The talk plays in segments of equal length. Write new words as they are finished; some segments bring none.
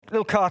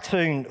little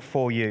cartoon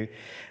for you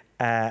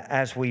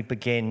as we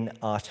begin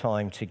our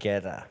time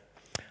together.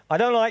 I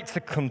don't like to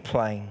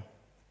complain.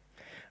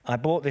 I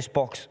bought this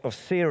box of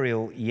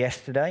cereal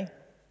yesterday,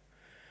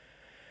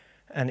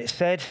 and it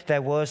said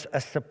there was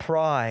a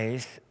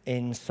surprise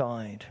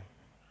inside.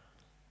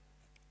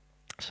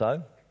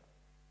 So,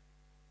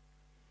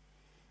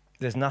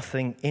 there's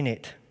nothing in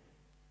it.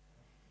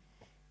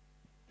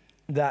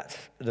 That's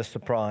the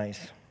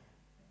surprise.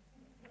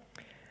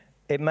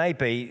 It may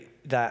be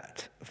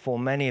that for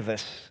many of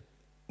us,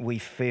 we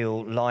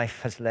feel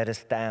life has let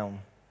us down.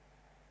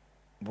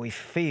 We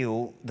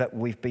feel that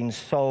we've been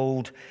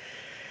sold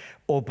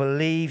or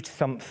believed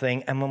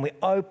something, and when we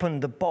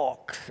opened the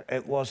box,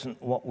 it wasn't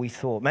what we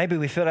thought. Maybe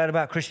we feel that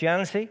about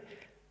Christianity.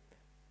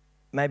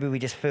 Maybe we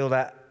just feel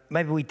that,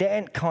 maybe we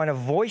daren't kind of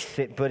voice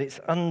it, but it's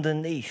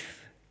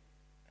underneath.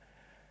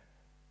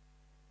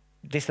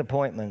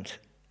 Disappointment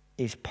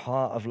is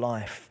part of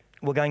life.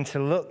 We're going to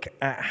look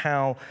at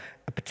how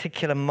a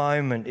particular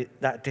moment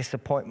that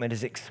disappointment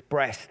is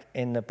expressed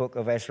in the book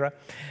of Ezra.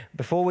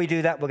 Before we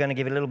do that, we're going to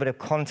give a little bit of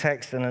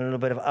context and a little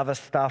bit of other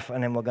stuff,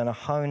 and then we're going to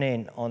hone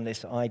in on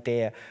this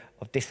idea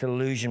of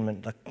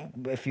disillusionment.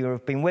 If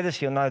you've been with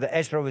us, you'll know that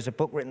Ezra was a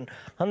book written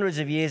hundreds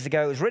of years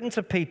ago. It was written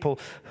to people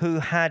who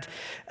had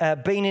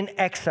been in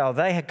exile.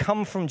 They had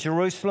come from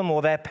Jerusalem,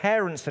 or their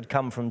parents had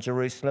come from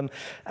Jerusalem,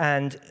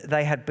 and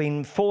they had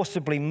been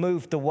forcibly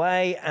moved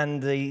away,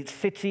 and the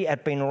city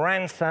had been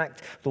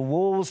ransacked, the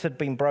walls had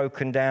been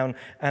broken down,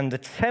 and the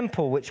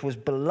temple, which was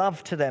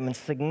beloved to them and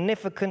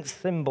significant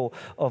symbol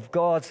of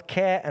God's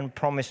care and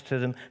promise to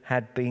them,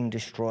 had been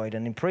destroyed.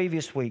 And in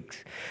previous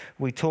weeks,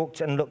 we talked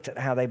and looked at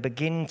how they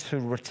begin to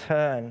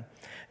return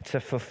to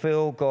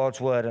fulfill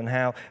God's word, and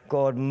how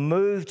God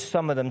moved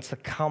some of them to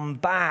come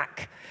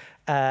back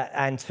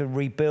and to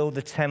rebuild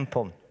the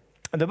temple.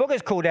 And the book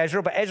is called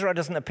Ezra, but Ezra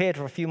doesn't appear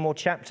for a few more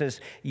chapters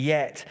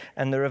yet.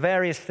 And there are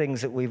various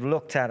things that we've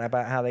looked at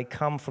about how they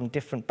come from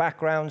different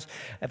backgrounds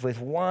with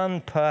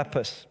one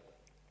purpose.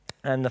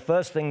 And the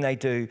first thing they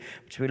do,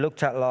 which we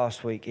looked at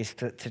last week, is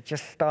to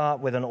just start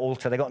with an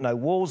altar. They got no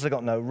walls, they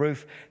got no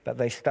roof, but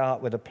they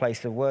start with a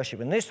place of worship.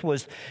 And this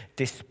was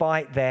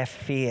despite their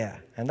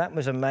fear. And that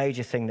was a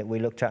major thing that we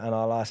looked at in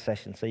our last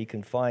session. So you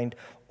can find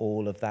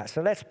all of that.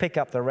 So let's pick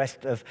up the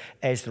rest of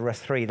Ezra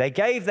 3. They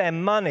gave their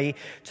money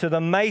to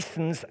the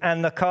masons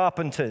and the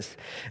carpenters.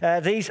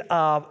 These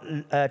are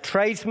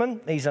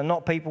tradesmen. These are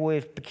not people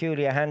with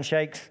peculiar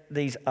handshakes.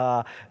 These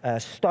are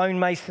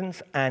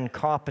stonemasons and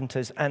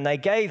carpenters. And they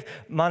gave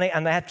money,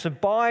 and they had to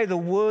buy the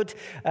wood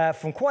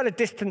from quite a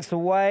distance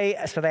away.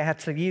 So they had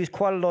to use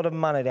quite a lot of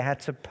money. They had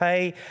to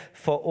pay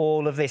for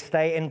all of this.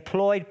 They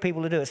employed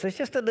people to do it. So it's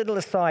just a little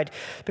aside,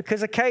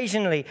 because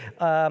occasionally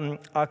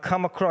I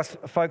come across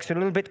folks who are a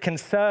little bit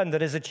concerned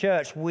that as a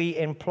church we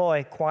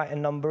employ quite a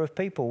number of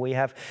people. We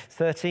have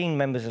 13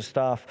 members of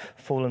staff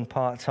full and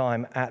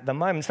part-time at the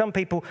moment. Some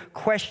people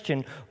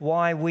question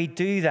why we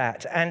do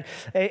that, and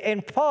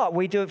in part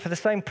we do it for the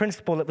same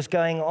principle that was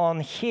going on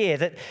here,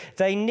 that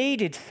they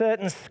needed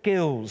certain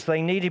skills.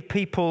 They needed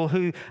people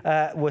who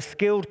were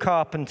skilled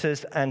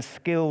carpenters and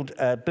skilled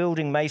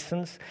building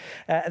masons.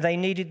 They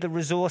needed the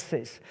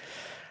resources.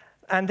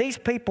 And these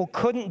people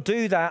couldn't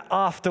do that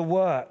after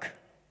work.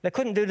 They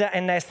couldn't do that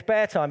in their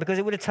spare time, because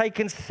it would have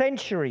taken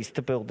centuries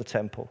to build the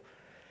temple.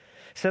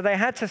 So they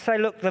had to say,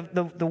 look,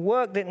 the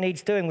work that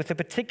needs doing with the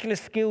particular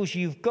skills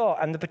you've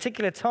got and the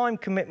particular time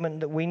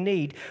commitment that we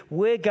need,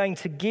 we're going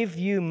to give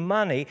you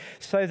money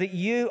so that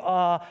you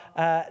are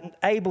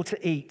able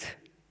to eat,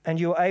 and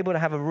you're able to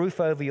have a roof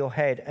over your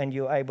head, and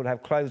you're able to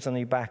have clothes on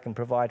your back and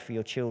provide for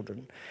your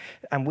children.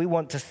 And we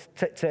want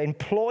to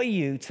employ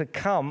you to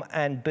come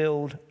and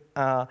build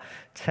our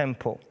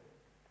temple.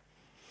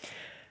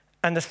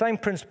 And the same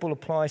principle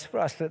applies for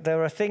us, that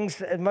there are things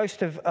that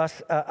most of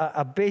us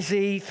are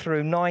busy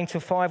through 9 to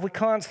 5. We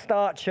can't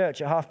start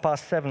church at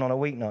 7:30 on a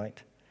weeknight.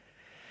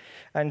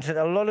 And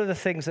a lot of the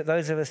things that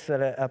those of us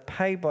that are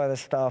paid by the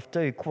staff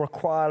do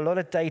require a lot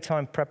of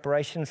daytime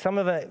preparation. Some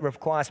of it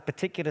requires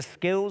particular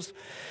skills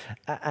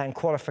and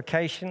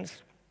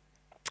qualifications.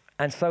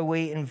 And so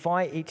we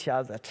invite each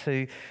other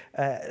to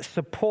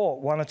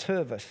support one or two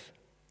of us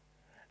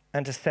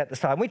and to set the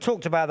side. We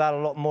talked about that a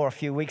lot more a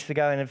few weeks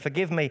ago, and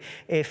forgive me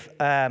if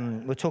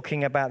we're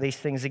talking about these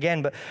things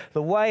again, but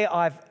the way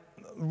I've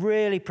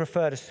really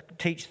prefer to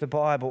teach the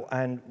Bible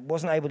and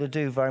wasn't able to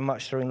do very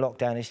much during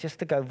lockdown is just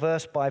to go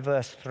verse by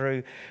verse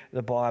through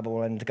the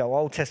Bible and to go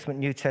Old Testament,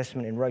 New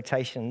Testament in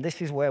rotation.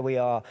 This is where we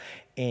are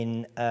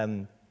in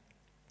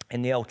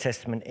the Old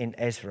Testament in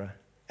Ezra.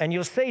 And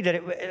you'll see that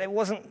it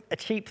wasn't a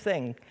cheap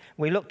thing.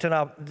 We looked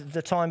at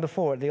the time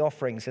before at the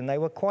offerings, and they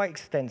were quite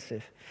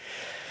extensive.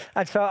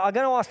 And so I'm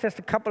going to ask just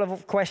a couple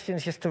of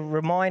questions just to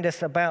remind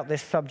us about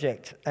this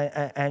subject,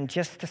 and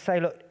just to say,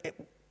 look,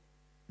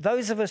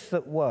 those of us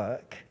that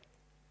work,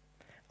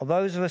 or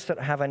those of us that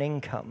have an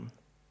income,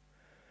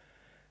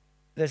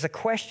 there's a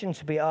question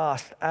to be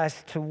asked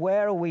as to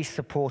where are we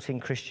supporting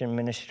Christian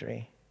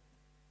ministry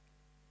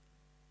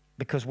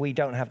because we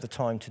don't have the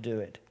time to do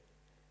it.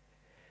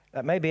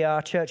 That may be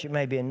our church, it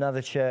may be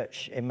another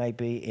church, it may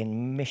be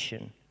in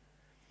mission.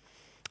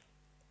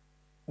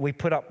 We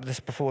put up this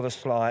before the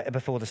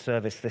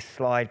service. This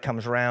slide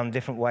comes around,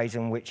 different ways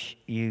in which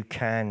you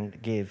can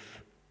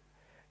give.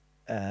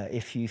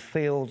 If you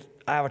feel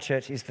our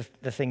church is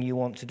the thing you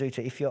want to do,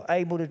 if you're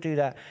able to do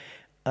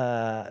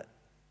that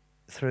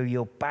through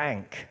your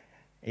bank,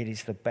 it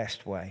is the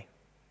best way.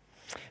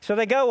 So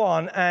they go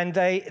on and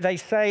they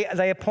say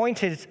they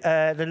appointed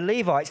the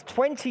Levites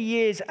 20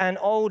 years and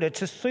older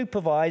to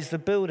supervise the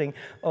building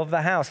of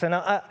the house. And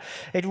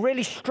it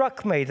really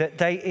struck me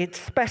that it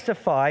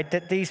specified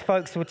that these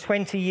folks were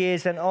 20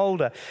 years and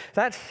older.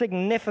 That's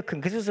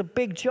significant because it was a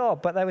big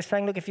job, but they were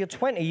saying, look, if you're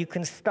 20, you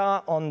can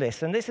start on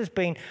this. And this has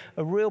been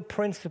a real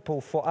principle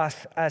for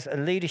us as a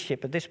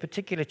leadership at this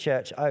particular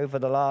church over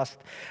the last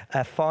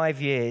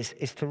 5 years,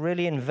 is to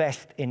really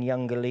invest in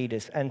younger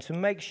leaders and to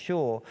make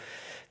sure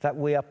that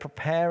we are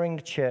preparing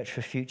the church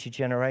for future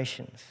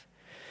generations.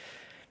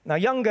 Now,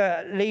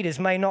 younger leaders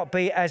may not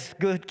be as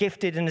good,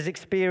 gifted, and as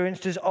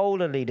experienced as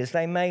older leaders.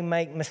 They may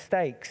make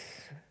mistakes,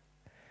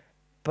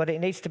 but it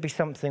needs to be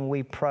something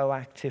we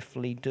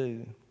proactively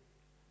do.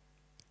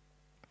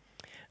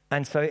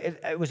 And so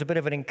it was a bit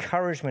of an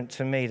encouragement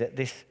to me that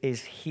this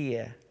is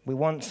here. We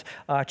want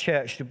our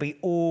church to be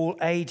all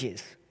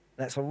ages.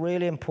 That's a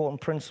really important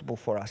principle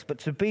for us. But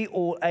to be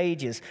all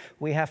ages,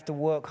 we have to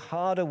work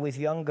harder with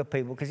younger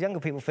people, because younger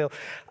people feel,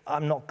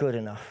 I'm not good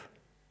enough.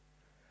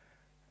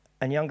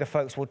 And younger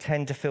folks will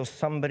tend to feel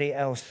somebody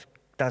else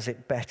does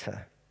it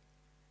better.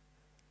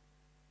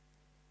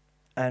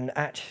 And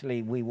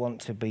actually, we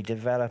want to be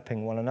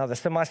developing one another.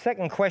 So my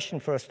second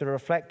question for us to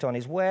reflect on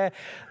is, where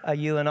are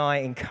you and I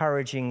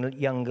encouraging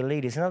younger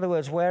leaders? In other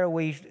words, where are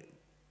we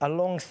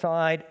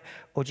alongside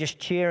or just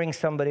cheering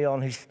somebody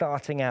on who's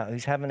starting out,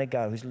 who's having a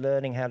go, who's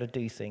learning how to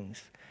do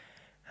things?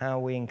 How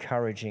are we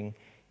encouraging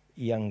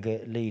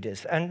younger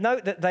leaders? And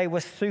note that they were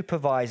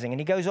supervising.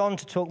 And he goes on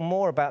to talk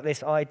more about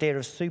this idea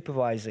of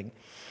supervising.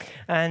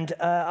 And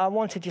I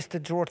wanted just to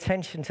draw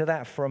attention to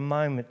that for a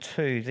moment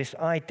too, this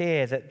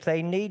idea that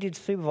they needed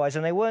supervisors.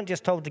 And they weren't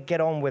just told to get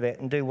on with it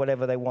and do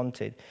whatever they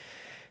wanted.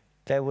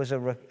 There was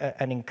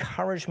an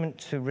encouragement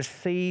to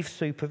receive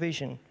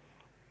supervision.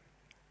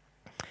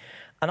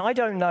 And I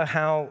don't know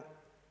how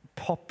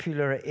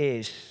popular it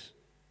is,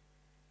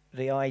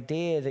 the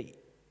idea that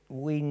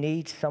we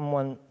need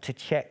someone to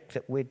check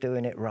that we're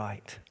doing it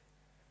right.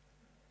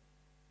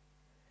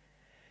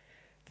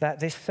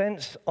 That this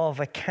sense of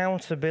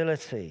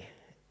accountability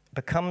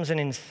becomes an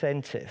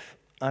incentive.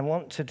 I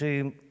want to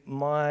do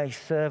my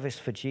service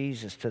for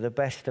Jesus to the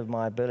best of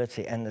my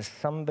ability, and there's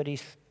somebody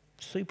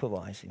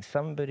supervising,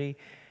 somebody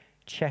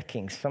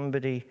checking,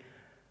 somebody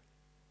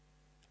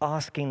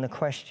asking the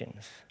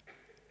questions.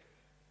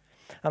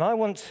 And I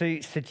want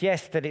to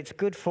suggest that it's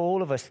good for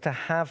all of us to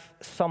have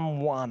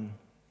someone,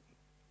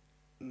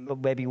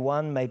 maybe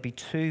one, maybe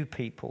two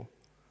people,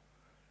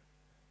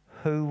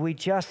 who we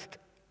just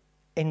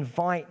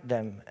invite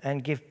them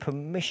and give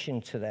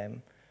permission to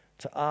them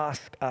to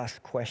ask us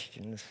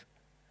questions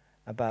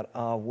about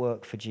our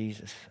work for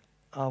Jesus.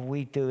 Are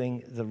we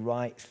doing the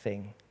right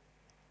thing?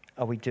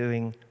 Are we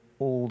doing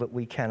all that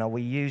we can? Are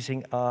we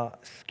using our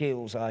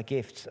skills, our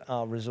gifts,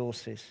 our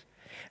resources?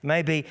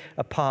 Maybe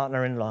a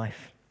partner in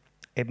life.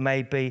 It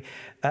may be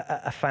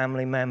a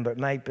family member. It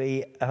may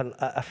be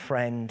a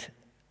friend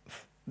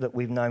that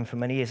we've known for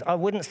many years. I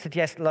wouldn't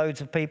suggest loads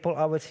of people.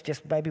 I would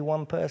suggest maybe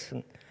one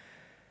person.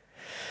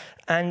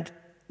 And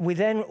we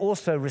then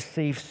also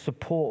receive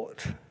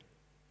support.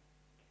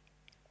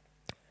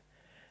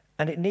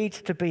 And it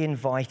needs to be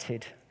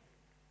invited.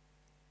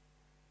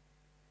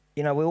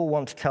 You know, we all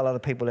want to tell other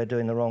people they're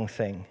doing the wrong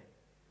thing.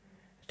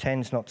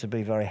 Tends not to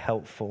be very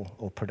helpful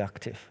or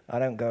productive. I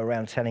don't go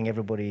around telling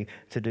everybody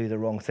to do the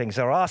wrong things.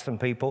 There are some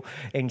people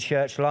in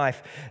church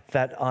life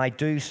that I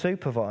do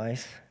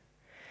supervise,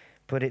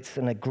 but it's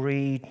an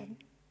agreed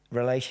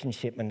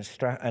relationship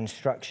and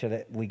structure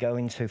that we go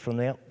into from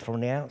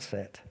the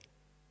outset.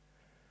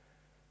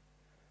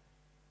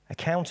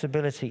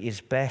 Accountability is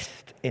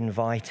best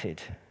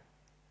invited,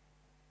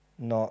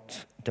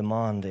 not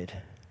demanded.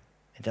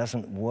 It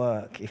doesn't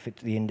work if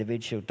the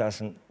individual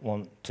doesn't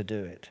want to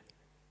do it.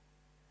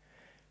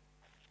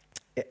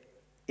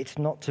 It's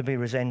not to be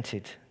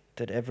resented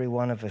that every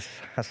one of us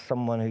has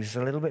someone who's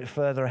a little bit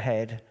further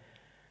ahead,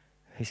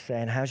 who's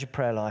saying, how's your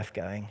prayer life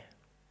going?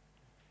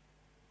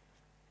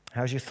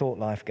 How's your thought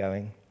life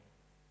going?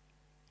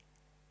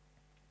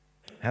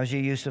 How's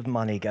your use of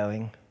money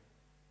going?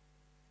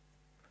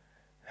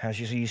 How's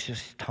your use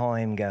of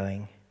time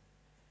going?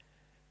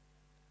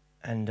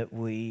 And that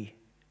we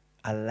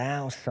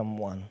allow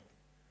someone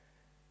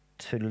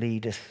to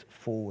lead us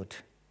forward.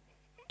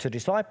 To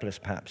disciple us,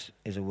 perhaps,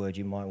 is a word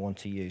you might want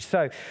to use.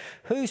 So,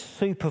 who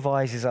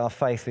supervises our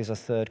faith is a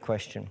third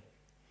question.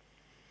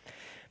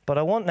 But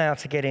I want now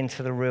to get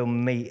into the real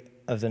meat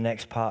of the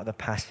next part of the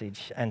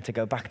passage and to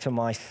go back to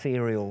my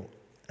cereal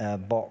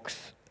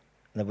box.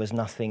 There was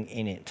nothing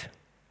in it.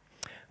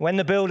 When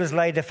the builders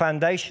laid the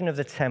foundation of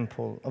the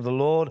temple of the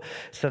Lord,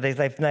 so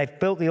they've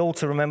built the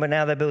altar, remember,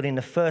 now they're building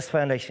the first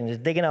foundation. They're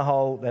digging a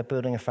hole, they're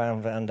building a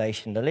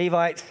foundation. The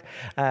Levites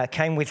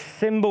came with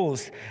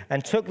cymbals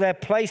and took their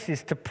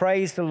places to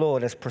praise the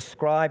Lord as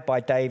prescribed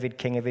by David,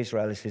 king of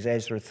Israel. This is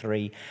Ezra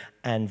 3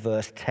 and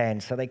verse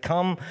 10. So they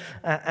come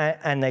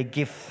and they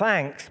give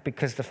thanks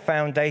because the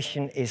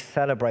foundation is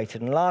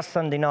celebrated. And last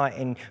Sunday night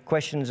in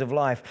Questions of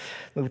Life,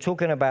 we were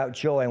talking about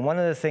joy. And one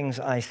of the things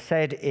I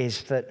said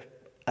is that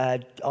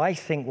I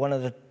think one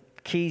of the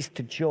keys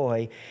to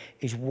joy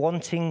is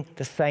wanting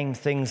the same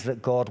things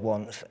that God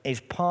wants, is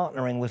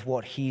partnering with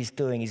what he's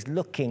doing, is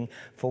looking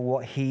for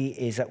what he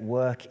is at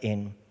work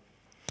in.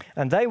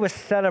 And they were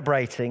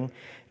celebrating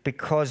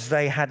because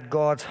they had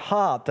God's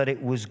heart that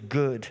it was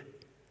good.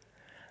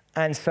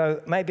 And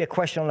so maybe a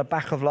question on the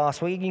back of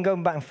last week, you can go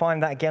back and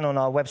find that again on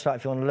our website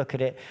if you want to look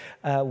at it.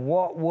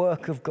 What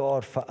work of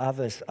God for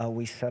others are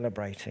we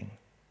celebrating?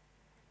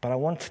 But I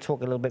want to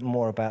talk a little bit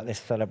more about this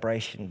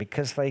celebration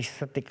because they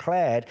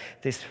declared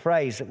this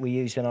phrase that we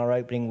use in our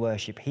opening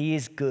worship. He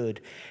is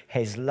good.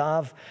 His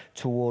love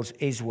towards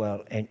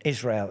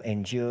Israel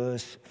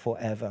endures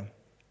forever.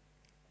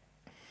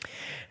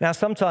 Now,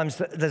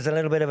 sometimes there's a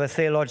little bit of a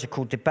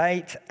theological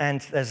debate,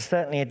 and there's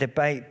certainly a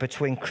debate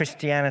between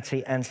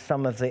Christianity and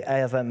some of the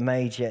other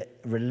major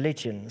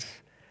religions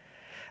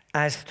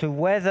as to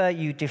whether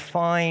you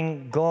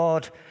define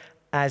God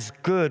as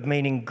good,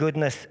 meaning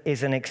goodness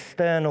is an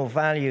external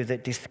value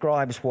that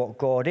describes what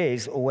God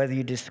is, or whether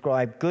you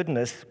describe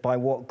goodness by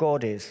what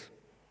God is.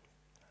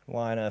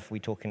 Why on earth are we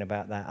talking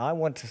about that? I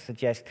want to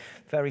suggest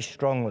very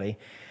strongly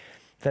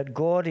that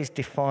God is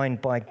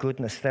defined by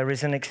goodness. There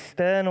is an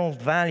external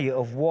value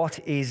of what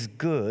is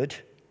good,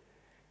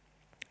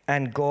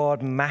 and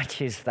God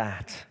matches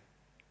that.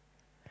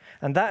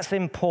 And that's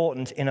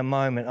important. In a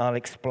moment, I'll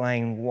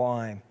explain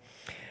why.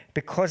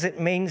 Because it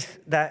means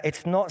that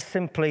it's not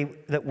simply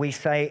that we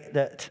say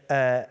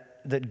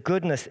that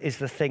goodness is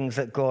the things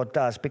that God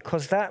does.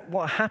 Because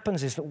what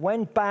happens is that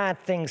when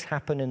bad things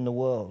happen in the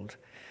world,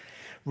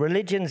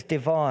 religions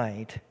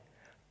divide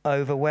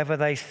over whether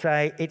they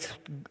say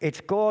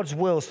it's God's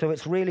will, so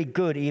it's really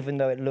good even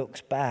though it looks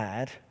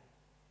bad,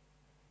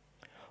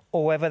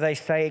 or whether they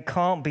say it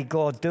can't be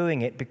God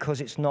doing it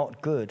because it's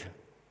not good.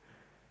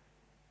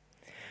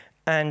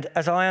 And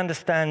as I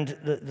understand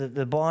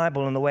the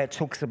Bible and the way it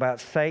talks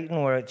about Satan,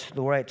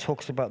 the way it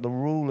talks about the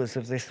rulers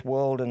of this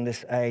world and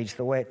this age,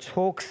 the way it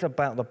talks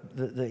about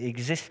the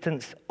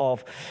existence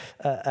of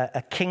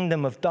a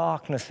kingdom of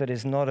darkness that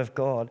is not of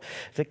God,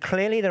 that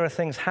clearly there are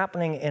things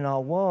happening in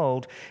our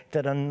world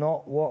that are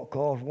not what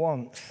God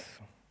wants.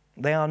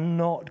 They are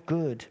not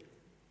good.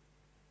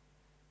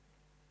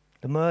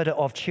 The murder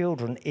of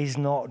children is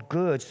not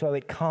good, so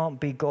it can't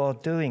be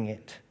God doing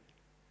it.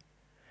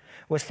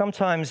 Where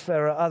sometimes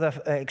there are other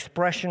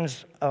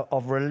expressions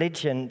of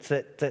religion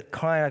that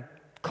kind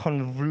of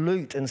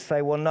convolute and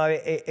say, well, no,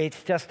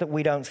 it's just that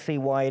we don't see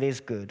why it is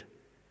good.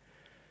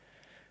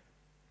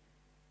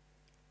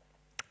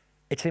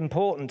 It's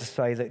important to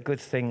say that good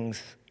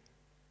things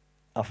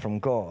are from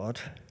God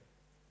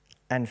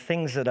and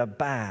things that are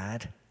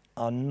bad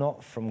are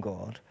not from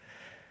God.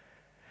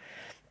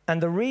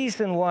 And the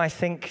reason why I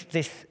think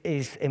this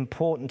is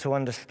important to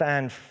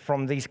understand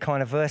from these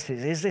kind of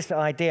verses is this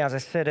idea, as I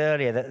said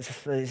earlier,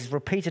 that is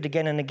repeated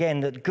again and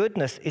again, that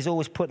goodness is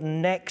always put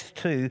next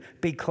to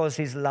because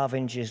his love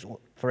endures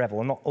forever.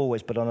 Well, not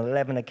always, but on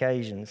 11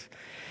 occasions.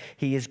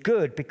 He is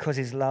good because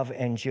his love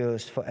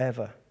endures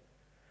forever.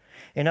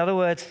 In other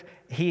words,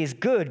 he is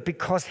good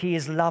because he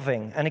is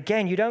loving. And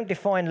again, you don't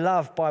define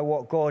love by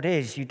what God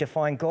is, you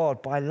define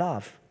God by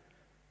love.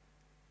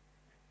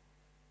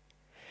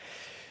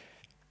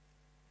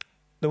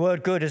 The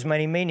word good has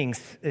many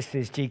meanings. This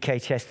is G.K.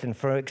 Chesterton.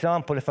 For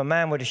example, if a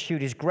man were to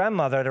shoot his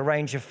grandmother at a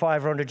range of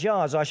 500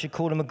 yards, I should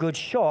call him a good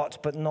shot,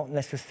 but not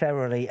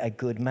necessarily a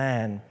good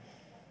man.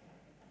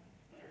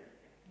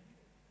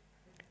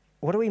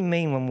 What do we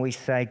mean when we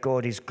say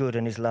God is good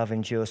and his love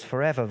endures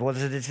forever? Well,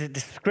 there's a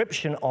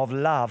description of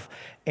love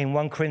in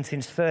 1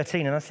 Corinthians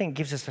 13, and I think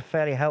gives us a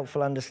fairly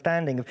helpful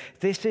understanding of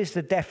this is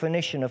the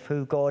definition of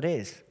who God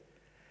is.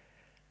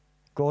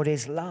 God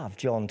is love,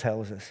 John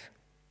tells us.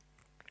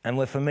 And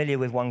we're familiar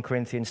with 1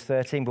 Corinthians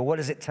 13, but what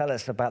does it tell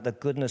us about the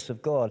goodness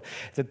of God?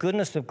 The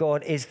goodness of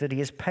God is that he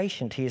is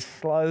patient. He is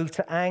slow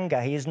to anger.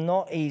 He is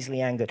not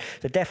easily angered.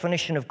 The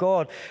definition of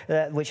God,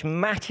 which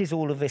matches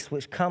all of this,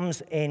 which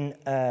comes in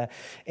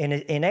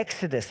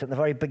Exodus at the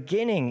very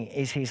beginning,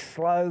 is he's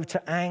slow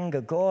to anger.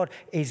 God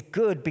is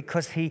good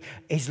because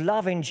his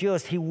love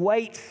endures. He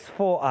waits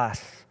for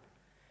us.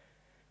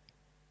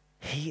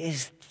 He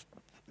is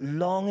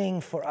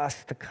longing for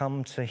us to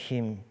come to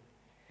him.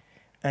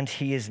 And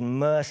he is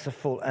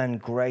merciful and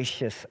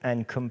gracious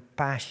and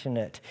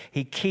compassionate.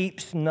 He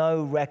keeps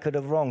no record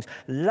of wrongs.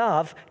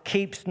 Love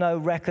keeps no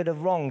record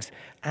of wrongs.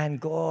 And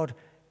God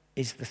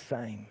is the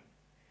same.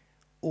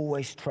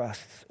 always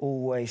trusts,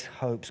 always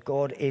hopes.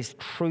 God is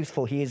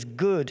truthful. He is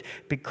good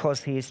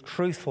because he is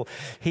truthful.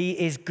 He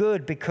is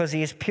good because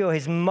he is pure.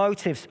 His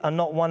motives are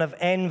not one of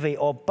envy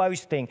or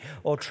boasting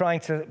or trying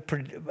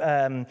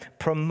to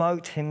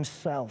promote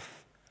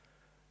himself.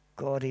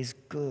 God is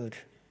good.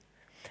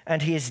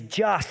 And he is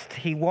just.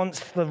 He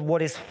wants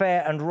what is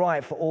fair and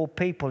right for all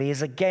people. He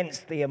is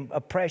against the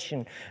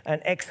oppression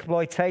and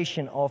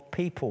exploitation of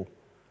people.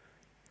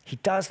 He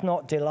does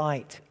not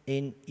delight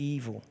in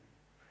evil.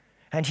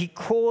 And he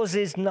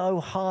causes no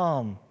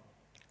harm.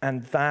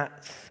 And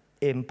that's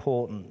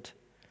important.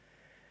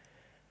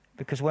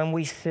 Because when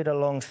we sit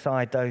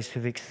alongside those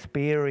who've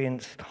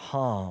experienced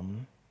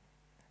harm,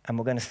 and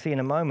we're going to see in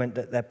a moment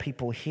that there are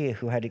people here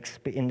who had,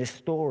 in this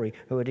story,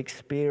 who had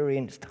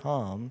experienced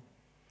harm,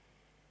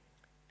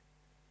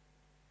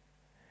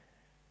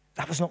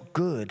 that was not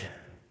good.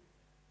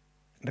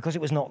 Because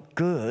it was not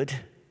good,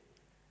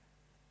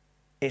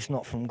 it's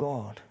not from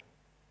God.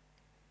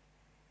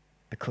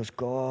 Because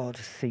God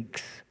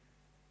seeks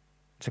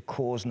to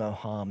cause no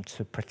harm,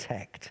 to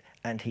protect,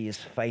 and he is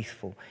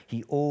faithful.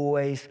 He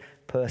always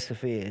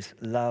perseveres.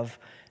 Love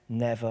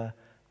never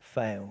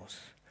fails.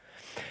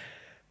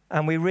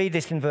 And we read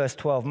this in verse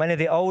 12. Many of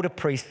the older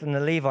priests and the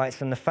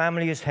Levites and the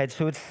families' heads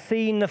who had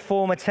seen the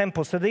former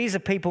temple. So these are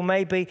people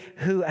maybe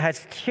who,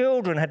 as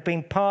children, had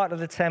been part of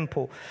the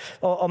temple,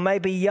 or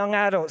maybe young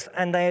adults,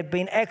 and they had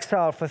been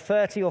exiled for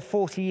 30 or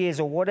 40 years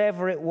or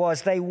whatever it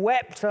was. They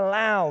wept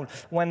aloud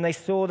when they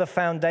saw the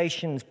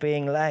foundations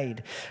being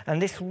laid.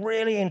 And this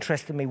really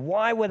interested me.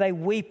 Why were they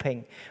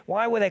weeping?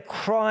 Why were they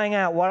crying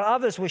out while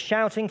others were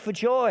shouting for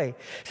joy?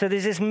 So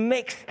there's this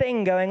mixed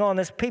thing going on.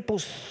 There's people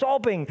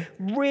sobbing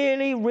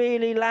really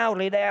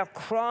loudly. They are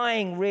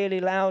crying really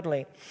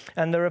loudly.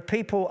 And there are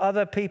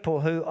other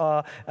people who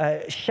are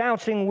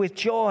shouting with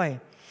joy.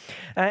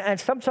 And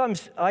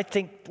sometimes I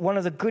think one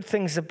of the good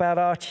things about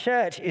our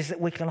church is that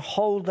we can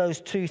hold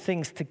those two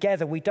things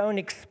together. We don't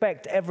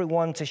expect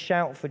everyone to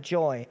shout for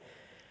joy,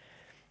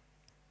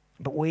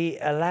 but we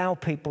allow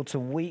people to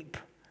weep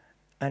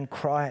and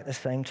cry at the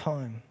same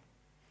time.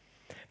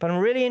 But I'm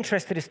really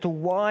interested as to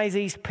why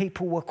these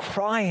people were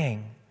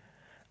crying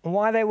and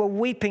why they were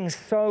weeping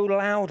so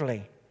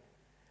loudly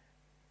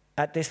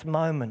at this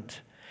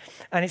moment.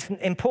 And it's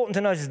important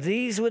to notice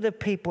these were the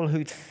people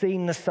who'd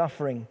seen the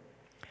suffering.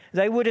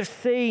 They would have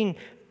seen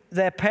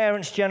their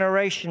parents'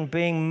 generation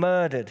being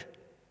murdered.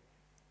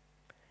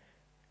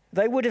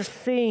 They would have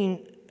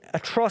seen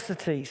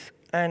atrocities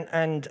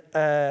and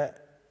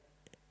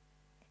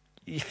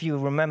if you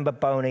remember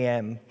Boney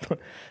M,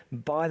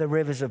 by the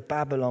rivers of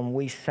Babylon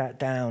we sat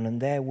down and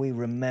there we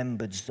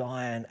remembered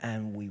Zion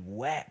and we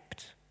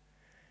wept.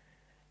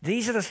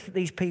 These are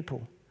these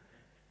people.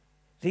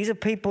 These are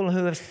people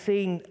who have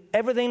seen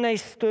everything they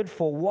stood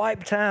for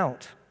wiped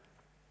out.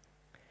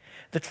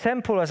 The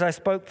temple, as I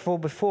spoke for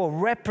before,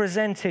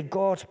 represented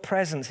God's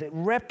presence. It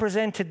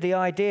represented the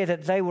idea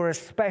that they were a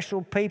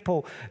special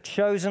people,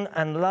 chosen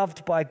and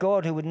loved by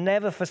God, who would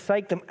never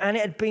forsake them. And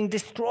it had been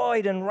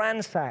destroyed and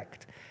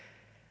ransacked.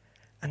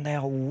 And they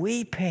are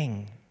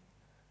weeping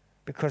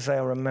because they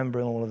are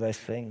remembering all of those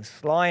things.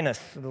 Linus,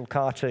 a little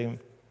cartoon.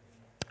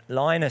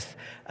 Linus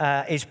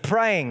is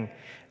praying.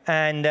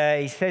 And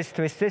he says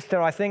to his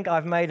sister, I think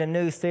I've made a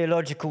new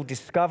theological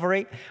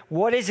discovery.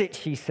 What is it,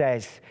 she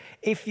says?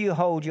 If you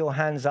hold your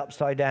hands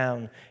upside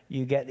down,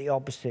 you get the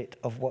opposite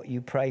of what you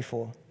pray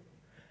for.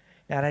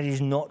 Now, that is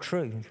not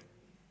true.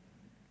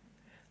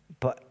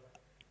 But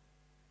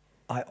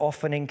I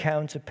often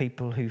encounter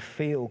people who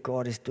feel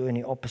God is doing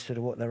the opposite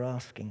of what they're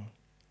asking.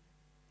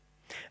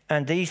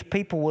 And these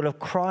people would have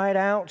cried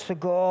out to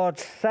God,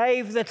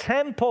 save the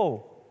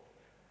temple.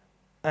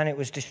 And it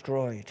was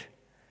destroyed.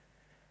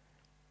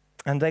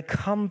 And they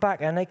come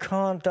back and they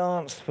can't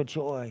dance for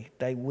joy.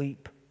 They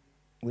weep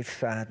with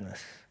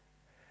sadness.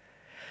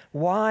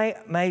 Why?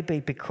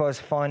 Maybe because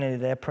finally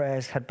their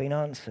prayers had been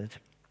answered.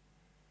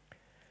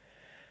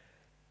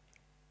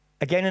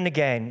 Again and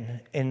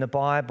again in the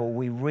Bible,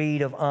 we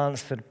read of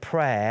answered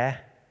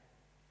prayer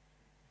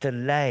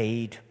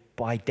delayed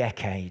by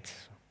decades.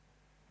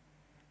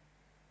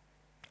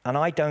 And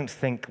I don't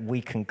think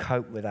we can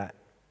cope with that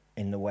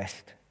in the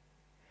West,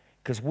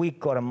 because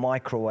we've got a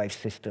microwave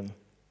system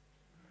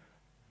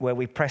where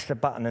we press the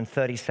button and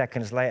 30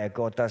 seconds later,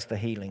 God does the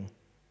healing.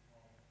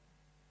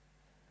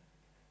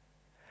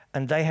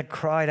 And they had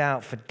cried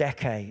out for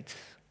decades.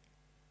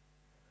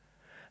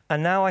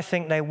 And now I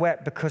think they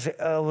wept because it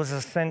was a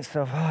sense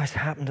of, it's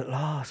happened at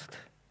last.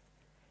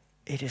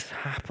 It has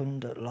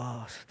happened at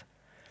last.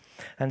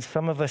 And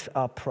some of us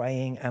are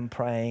praying and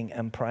praying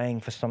and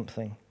praying for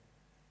something.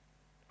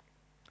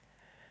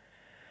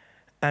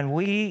 And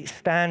we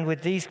stand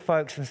with these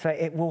folks and say,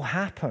 it will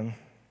happen.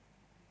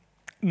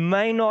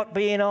 May not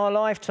be in our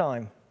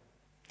lifetime.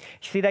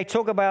 See, they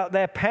talk about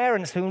their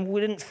parents who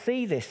wouldn't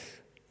see this.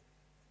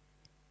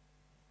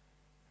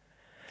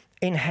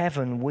 In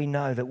heaven, we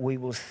know that we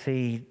will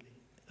see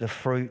the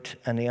fruit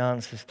and the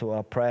answers to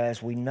our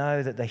prayers. We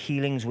know that the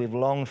healings we've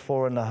longed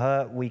for and the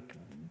hurt we're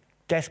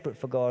desperate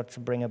for God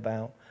to bring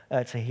about,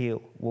 to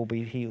heal, will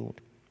be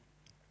healed.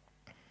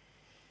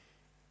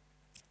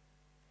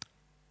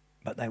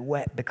 But they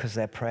wept because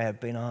their prayer had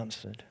been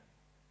answered.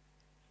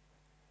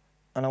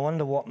 And I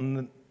wonder what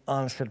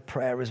answered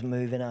prayer is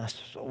moving us.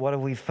 What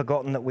have we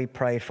forgotten that we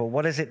prayed for?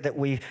 What is it that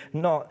we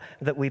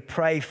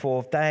pray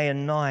for day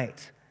and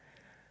night?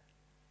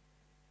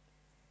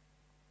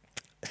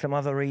 Some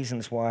other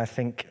reasons why I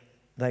think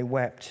they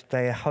wept.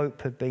 Their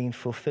hope had been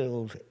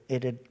fulfilled.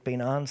 It had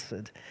been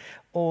answered.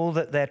 All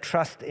that their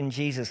trust in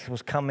Jesus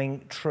was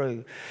coming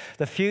true.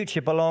 The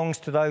future belongs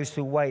to those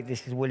who wait.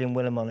 This is William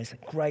Willimon. He's a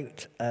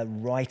great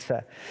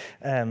writer.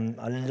 I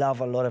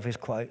love a lot of his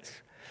quotes.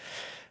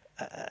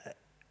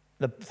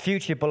 The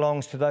future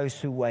belongs to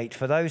those who wait.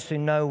 For those who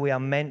know we are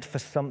meant for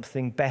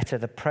something better,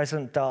 the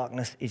present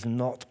darkness is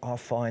not our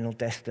final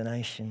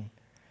destination.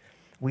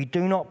 We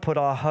do not put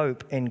our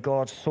hope in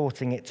God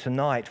sorting it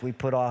tonight. We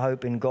put our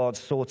hope in God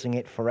sorting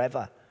it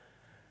forever.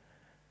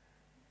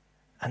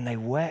 And they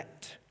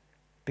wept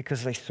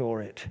because they saw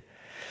it.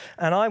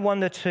 And I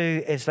wonder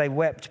too, is they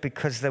wept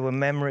because there were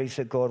memories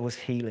that God was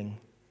healing.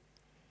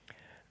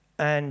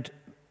 And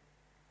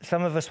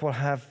some of us will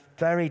have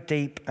very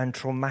deep and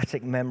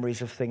traumatic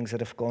memories of things that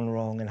have gone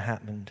wrong and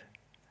happened.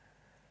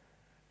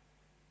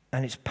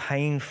 And it's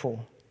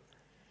painful.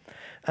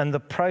 And the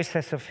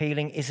process of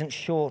healing isn't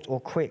short or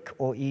quick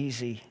or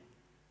easy.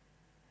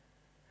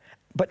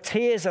 But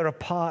tears are a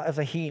part of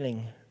the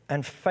healing,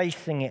 and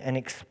facing it and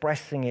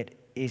expressing it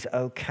is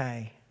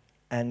okay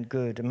and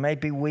good. And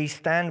maybe we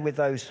stand with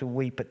those who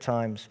weep at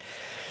times.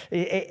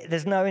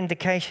 There's no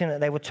indication that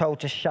they were told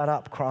to shut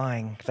up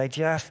crying. They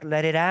just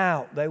let it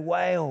out. They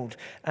wailed.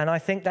 And I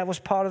think that was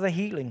part of the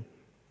healing.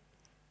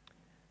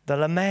 The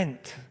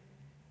lament,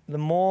 the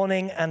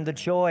mourning and the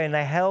joy. And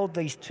they held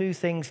these two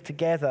things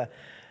together.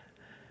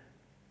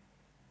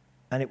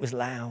 And it was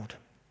loud.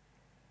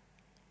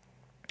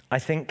 I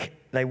think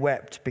they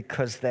wept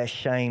because their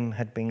shame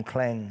had been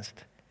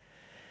cleansed.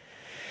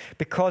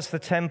 Because the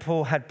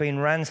temple had been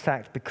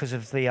ransacked because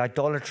of the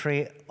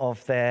idolatry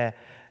of their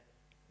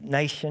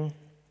nation.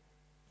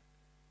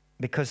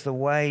 Because the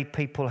way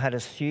people had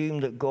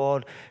assumed that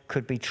God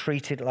could be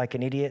treated like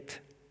an idiot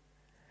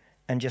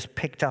and just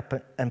picked up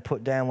and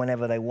put down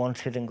whenever they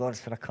wanted. And God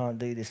said, I can't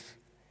do this.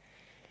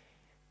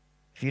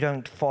 If you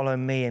don't follow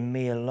me and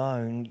me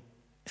alone,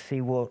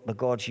 see what the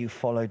gods you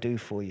follow do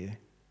for you.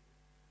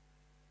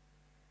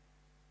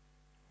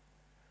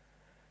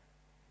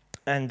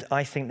 And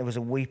I think there was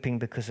a weeping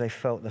because they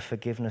felt the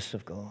forgiveness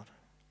of God.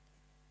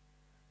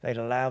 They'd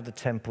allowed the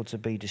temple to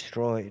be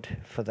destroyed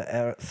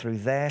through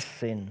their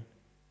sin.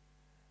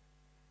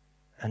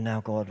 And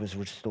now God was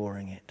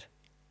restoring it.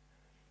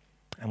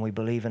 And we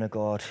believe in a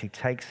God who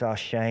takes our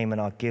shame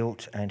and our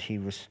guilt and he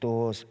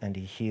restores and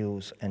he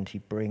heals and he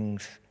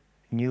brings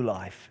new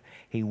life.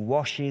 He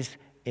washes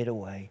it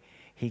away.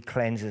 He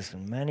cleanses.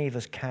 And many of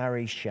us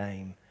carry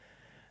shame.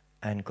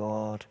 And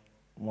God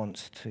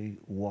wants to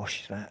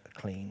wash that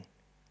clean.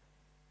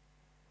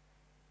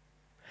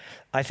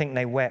 I think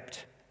they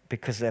wept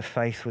because their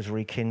faith was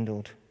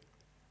rekindled.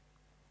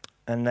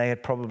 And they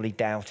had probably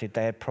doubted.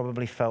 They had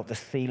probably felt the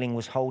ceiling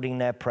was holding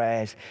their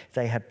prayers.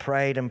 They had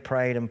prayed and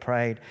prayed and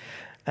prayed.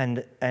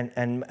 And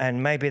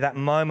maybe that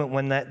moment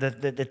when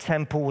the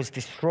temple was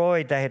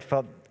destroyed, they had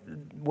felt,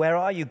 where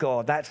are you,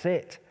 God? That's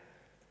it.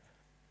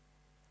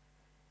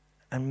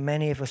 And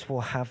many of us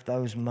will have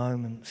those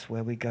moments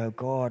where we go,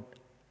 God,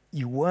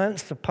 you weren't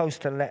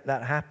supposed to let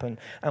that happen.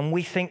 And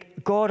we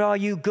think, God, are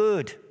you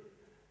good?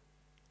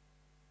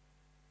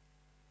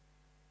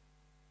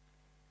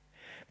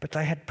 But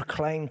they had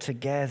proclaimed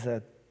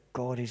together,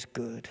 God is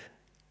good.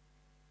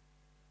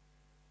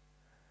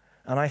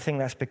 And I think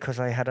that's because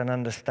they had an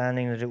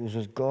understanding that it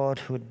was God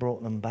who had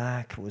brought them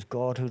back. It was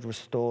God who had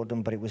restored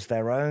them, but it was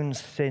their own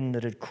sin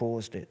that had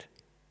caused it.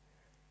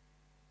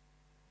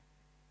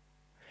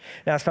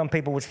 Now, some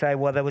people would say,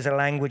 well, there was a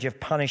language of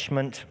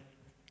punishment.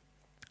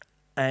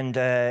 And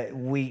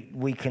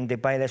we can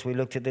debate this. We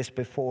looked at this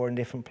before in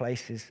different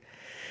places.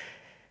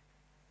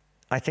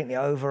 I think the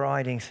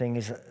overriding thing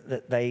is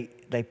that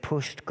they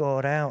pushed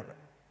God out,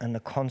 and the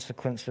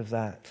consequence of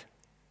that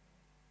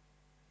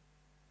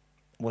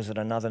was that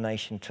another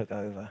nation took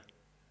over.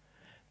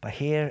 But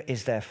here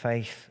is their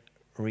faith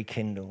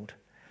rekindled.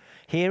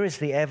 Here is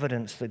the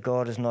evidence that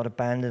God has not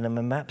abandoned them,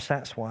 and perhaps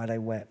that's why they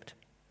wept.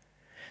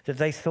 That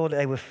they thought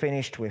they were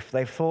finished with.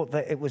 They thought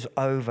that it was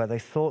over. They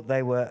thought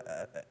they were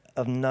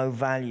of no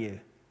value.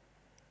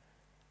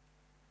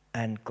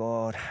 And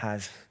God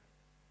has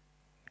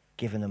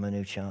given them a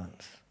new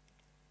chance.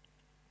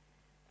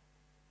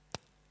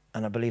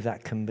 And I believe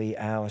that can be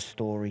our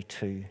story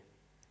too.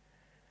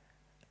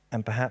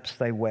 And perhaps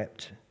they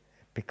wept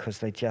because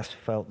they just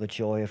felt the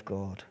joy of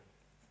God.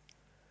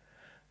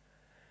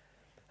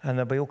 And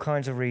there'll be all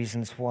kinds of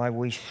reasons why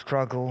we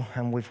struggle,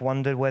 and we've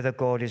wondered whether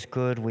God is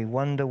good. We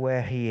wonder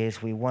where he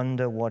is. We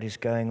wonder what is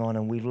going on,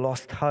 and we've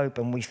lost hope,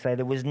 and we say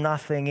there was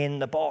nothing in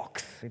the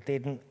box. It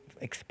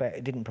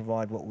didn't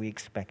provide what we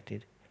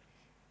expected.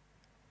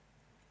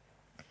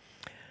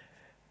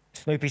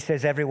 Snoopy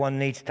says everyone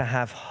needs to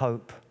have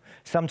hope.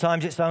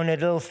 Sometimes it's only a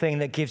little thing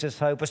that gives us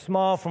hope. A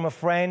smile from a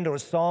friend, or a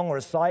song, or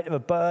a sight of a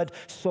bird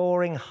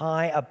soaring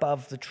high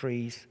above the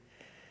trees.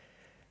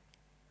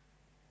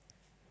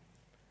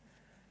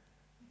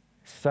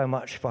 so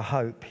much for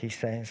hope, he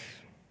says.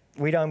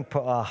 We don't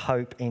put our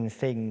hope in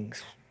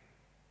things.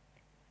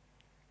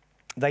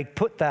 They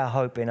put their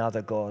hope in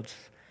other gods,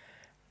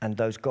 and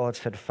those gods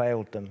had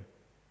failed them.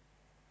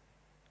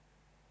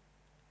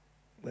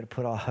 We're to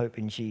put our hope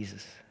in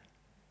Jesus.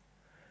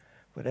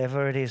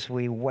 Whatever it is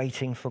we're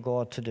waiting for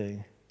God to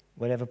do,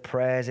 whatever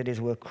prayers it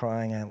is we're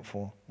crying out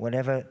for,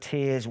 whatever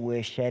tears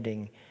we're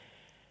shedding,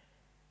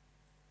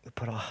 we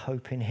put our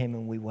hope in him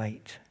and we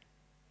wait.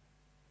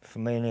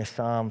 Familiar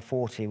Psalm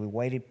 40, we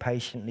waited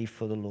patiently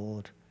for the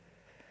Lord.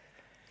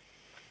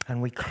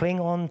 And we cling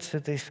on to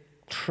this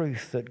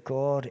truth that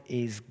God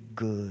is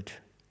good.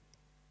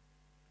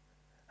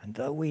 And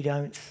though we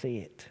don't see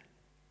it,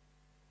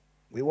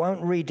 we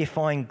won't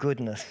redefine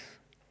goodness.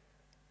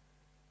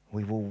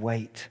 We will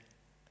wait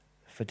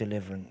for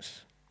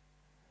deliverance.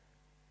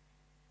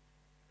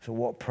 So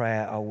what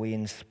prayer are we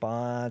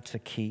inspired to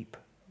keep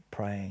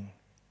praying?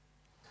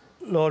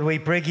 Lord, we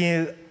bring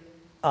you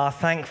our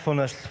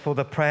thankfulness for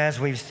the prayers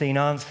we've seen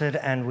answered,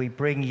 and we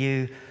bring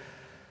you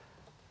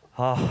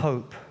our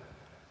hope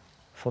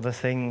for the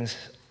things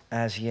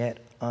as yet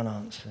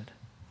unanswered.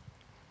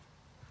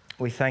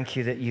 We thank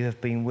you that you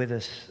have been with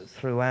us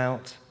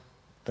throughout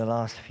the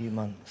last few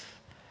months.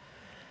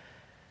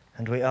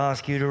 And we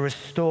ask you to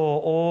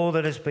restore all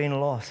that has been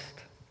lost.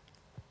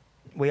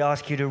 We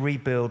ask you to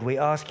rebuild. We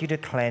ask you to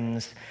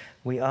cleanse.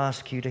 We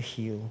ask you to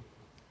heal.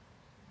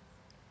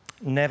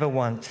 Never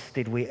once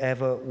did we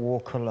ever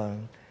walk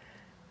alone.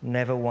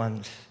 Never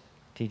once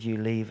did you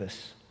leave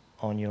us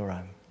on your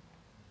own.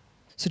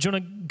 So do you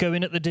want to go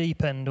in at the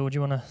deep end, or do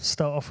you want to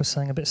start off with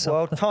saying a bit something?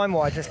 Well,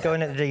 time-wise, just go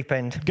in at the deep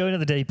end. Go in at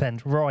the deep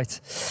end, right.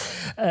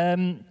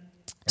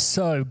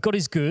 So God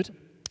is good,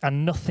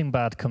 and nothing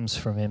bad comes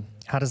from him.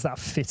 How does that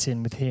fit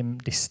in with him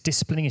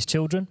disciplining his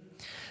children?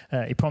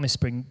 He promised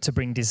to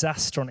bring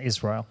disaster on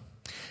Israel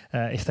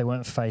if they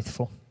weren't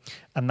faithful.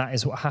 And that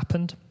is what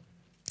happened.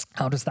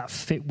 How does that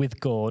fit with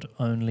God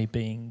only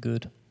being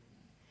good?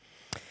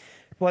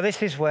 Well,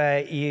 this is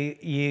where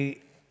you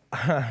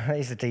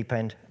here's the deep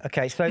end.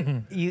 Okay, so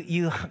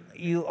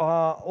you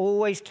are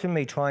always, to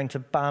me, trying to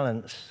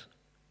balance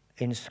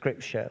in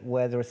Scripture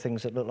where there are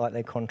things that look like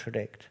they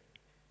contradict.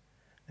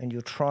 And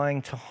you're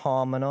trying to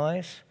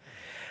harmonize,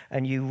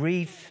 and you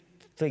read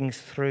things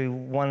through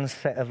one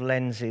set of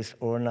lenses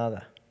or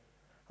another.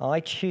 I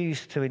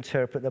choose to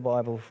interpret the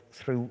Bible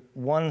through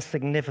one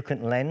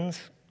significant lens,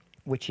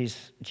 which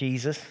is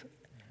Jesus,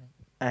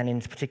 and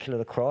in particular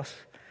the cross.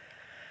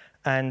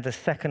 And the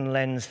second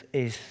lens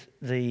is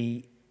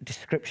the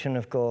description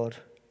of God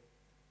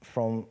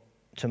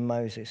to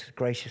Moses: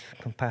 gracious,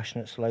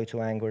 compassionate, slow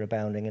to anger,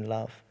 abounding in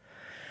love.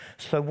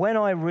 So when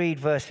I read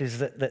verses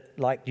that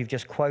like you've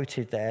just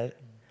quoted there,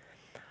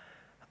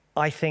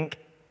 I think,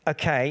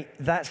 okay,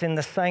 that's in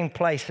the same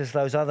place as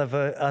those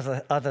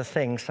other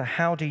things. So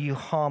how do you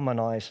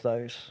harmonize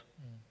those?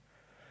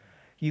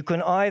 You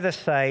can either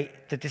say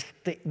that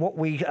what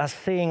we are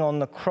seeing on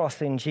the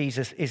cross in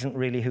Jesus isn't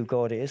really who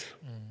God is,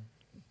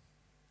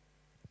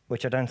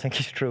 which I don't think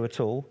is true at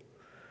all.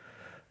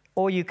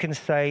 Or you can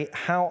say,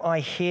 how I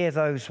hear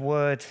those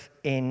words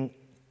in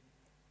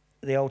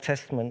the Old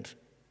Testament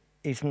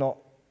is not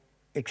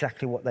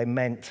exactly what they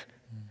meant.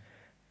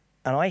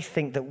 And I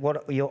think that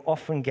what you're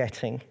often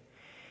getting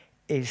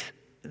is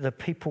the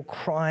people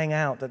crying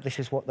out that this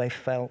is what they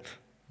felt.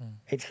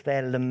 It's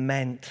their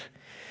lament.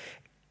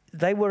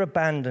 They were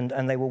abandoned,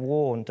 and they were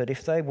warned that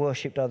if they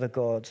worshipped other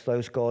gods,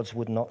 those gods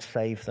would not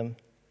save them.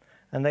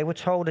 And they were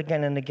told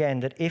again and again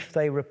that if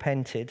they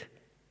repented,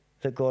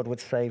 that God would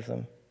save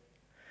them.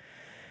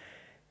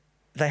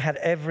 They had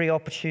every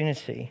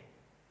opportunity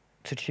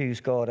to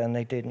choose God, and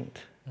they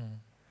didn't.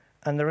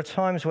 And there are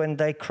times when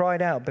they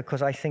cried out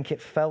because I think it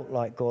felt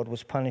like God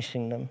was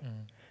punishing them.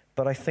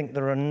 But I think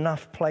there are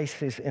enough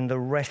places in the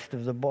rest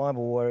of the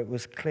Bible where it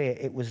was clear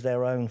it was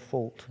their own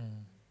fault.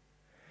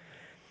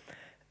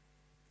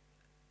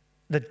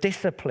 The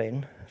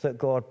discipline that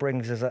God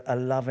brings as a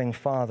loving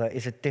father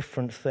is a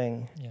different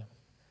thing. Yeah.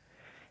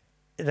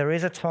 There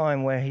is a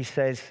time where he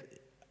says,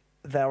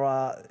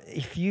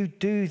 if you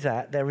do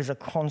that, there is a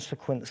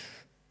consequence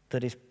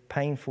that is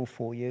painful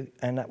for you,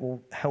 and that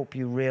will help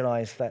you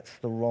realize that's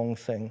the wrong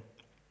thing.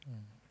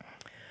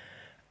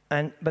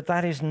 But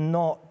that is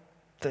not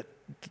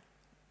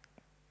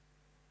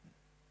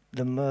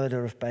the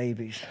murder of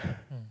babies,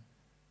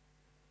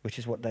 which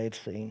is what they had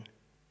seen.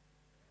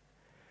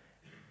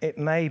 It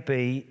may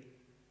be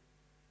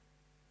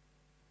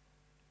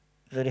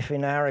that if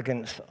in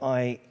arrogance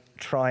I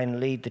try and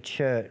lead the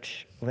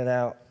church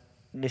without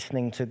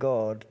listening to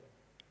God,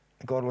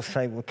 God will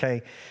say,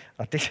 okay,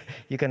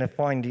 you're going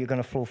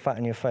to fall flat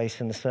on your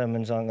face, and the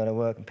sermons aren't going to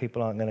work, and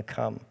people aren't going to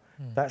come.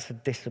 That's the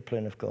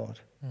discipline of God.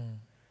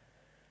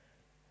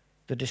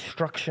 The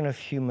destruction of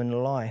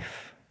human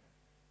life,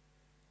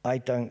 I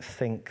don't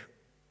think,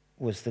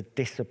 was the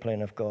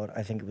discipline of God.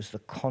 I think it was the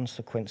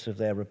consequence of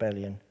their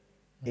rebellion.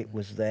 It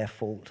was their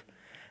fault.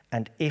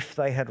 And if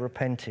they had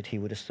repented, he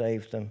would have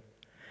saved them.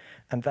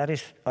 And that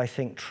is, I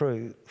think,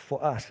 true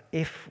for us.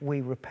 If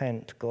we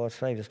repent, God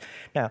saves us.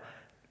 Now,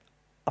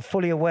 I'm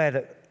fully aware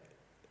that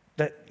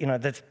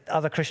that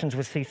other Christians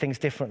would see things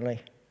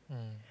differently.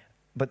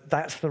 But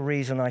that's the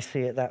reason I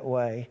see it that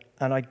way.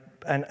 And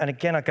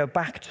again, I go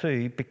back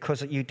to,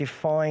 because you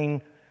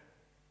define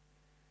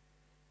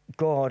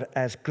God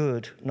as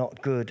good,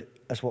 not good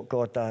as what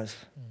God does.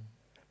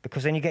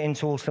 Because then you get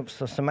into all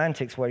sorts of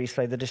semantics where you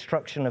say the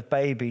destruction of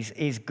babies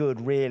is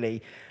good,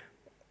 really.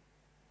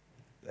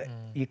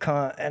 You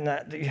can't, and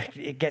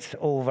it gets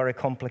all very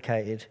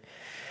complicated.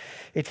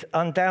 It's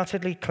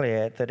undoubtedly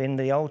clear that in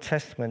the Old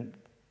Testament,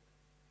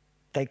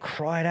 they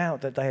cried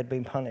out that they had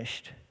been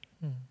punished.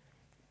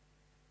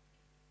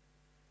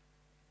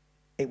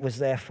 It was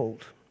their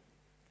fault.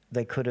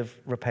 They could have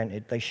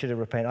repented. They should have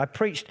repented.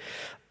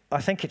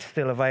 I think it's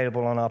still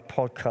available on our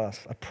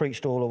podcast. I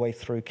preached all the way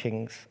through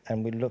Kings,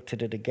 and we looked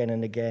at it again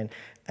and again.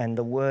 And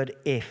the word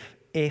if,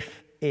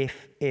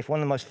 one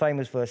of the most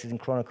famous verses in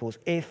Chronicles,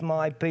 if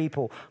my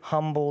people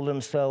humble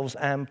themselves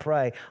and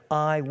pray,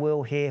 I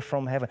will hear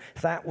from heaven.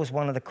 That was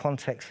one of the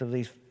contexts of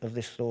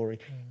this story.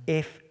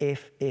 If,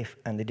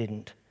 and they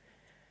didn't.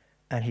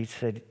 And he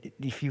said,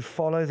 if you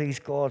follow these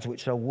gods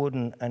which are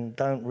wooden and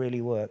don't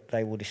really work,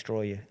 they will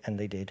destroy you. And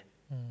they did.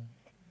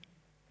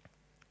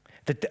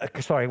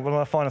 One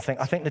more final thing.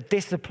 I think the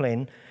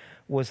discipline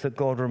was that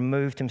God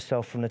removed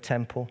himself from the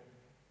temple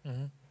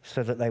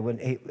so that they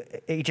wouldn't.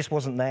 He just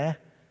wasn't there.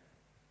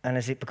 And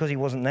because he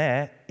wasn't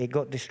there, it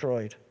got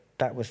destroyed.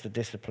 That was the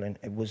discipline.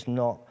 It was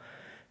not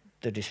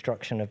the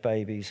destruction of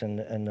babies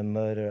and the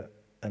murder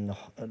and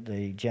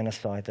the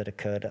genocide that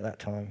occurred at that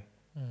time.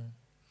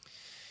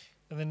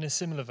 And then in a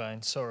similar vein,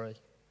 it's all right.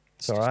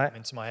 Come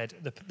into my head.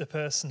 The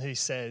person who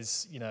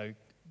says,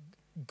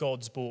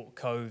 God's brought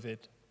COVID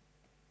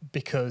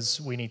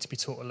because we need to be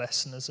taught a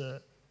lesson as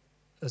a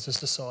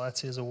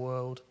society, as a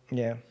world.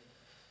 Yeah.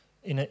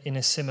 In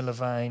a similar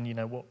vein,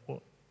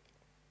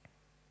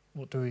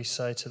 what do we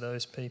say to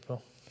those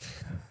people?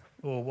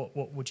 Or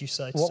what would you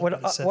say to somebody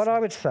that says what I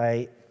would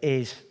say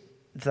is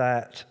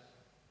that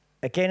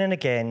again and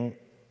again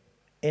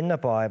in the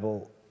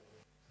Bible,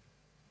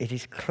 it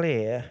is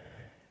clear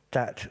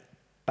that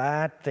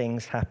bad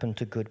things happen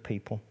to good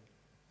people.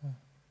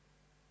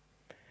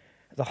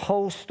 The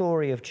whole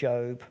story of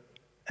Job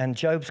and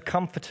Job's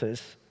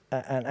comforters,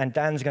 and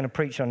Dan's going to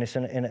preach on this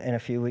in a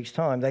few weeks'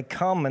 time, they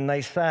come and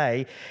they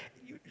say,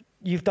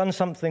 you've done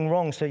something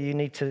wrong, so you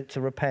need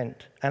to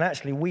repent. And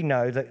actually, we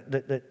know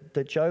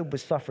that Job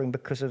was suffering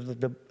because of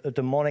the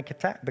demonic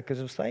attack, because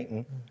of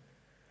Satan.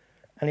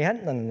 And he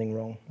hadn't done anything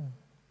wrong.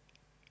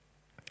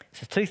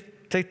 So two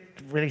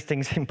really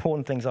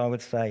important things I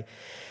would say.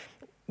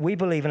 We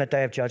believe in a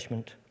day of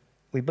judgment.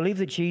 We believe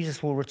that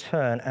Jesus will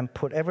return and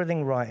put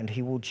everything right, and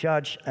he will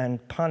judge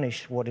and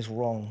punish what is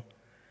wrong.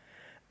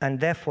 And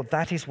therefore,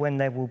 that is when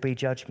there will be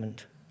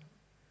judgment.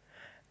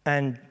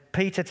 And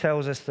Peter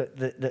tells us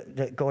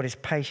that God is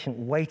patient,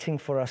 waiting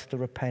for us to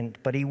repent,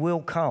 but he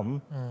will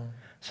come.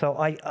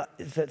 So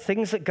the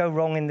things that go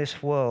wrong in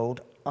this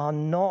world are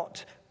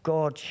not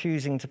God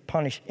choosing to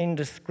punish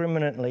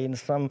indiscriminately in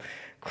some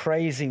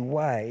crazy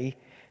way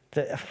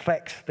that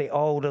affects the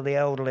old or the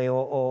elderly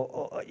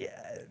or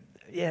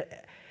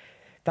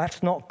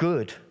that's not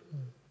good.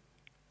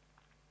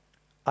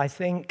 I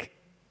think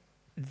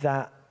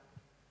that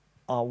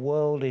our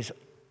world is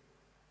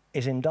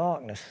in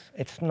darkness.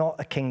 It's not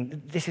a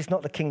king. This is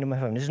not the kingdom of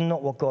heaven. This is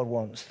not what God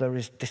wants. There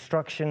is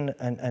destruction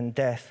and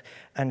death,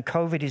 and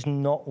COVID is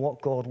not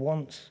what God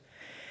wants.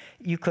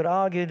 You could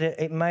argue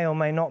that it may or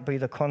may not be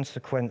the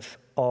consequence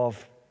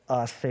of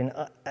our sin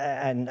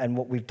and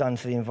what we've done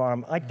to the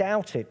environment. I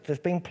doubt it. There's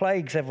been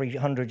plagues every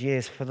 100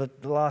 years for the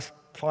last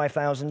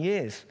 5,000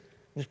 years.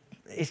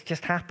 It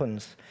just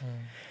happens.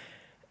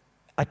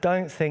 I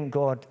don't think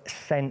God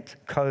sent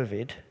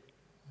COVID.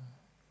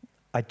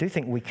 I do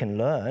think we can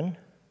learn.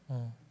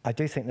 I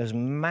do think there's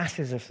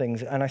masses of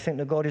things, and I think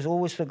that God is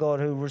always the God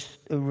who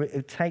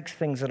takes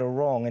things that are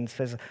wrong and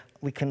says,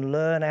 we can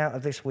learn out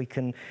of this, we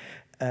can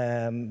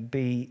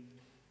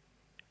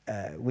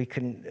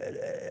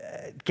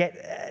get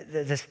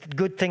there's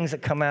good things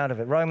that come out of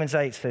it. Romans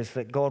 8 says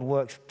that God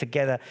works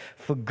together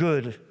for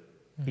good.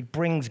 He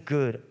brings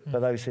good for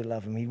those who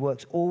love him. He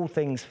works all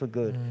things for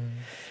good.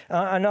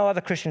 I know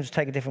other Christians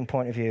take a different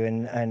point of view,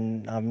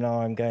 and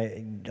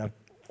I've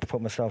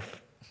put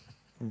myself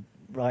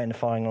right in the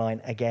firing line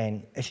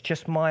again. It's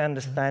just my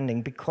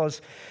understanding,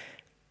 because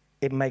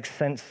it makes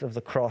sense of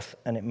the cross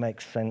and it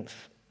makes sense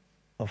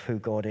of who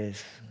God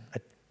is.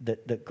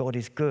 That God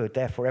is good,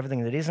 therefore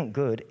everything that isn't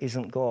good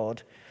isn't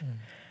God.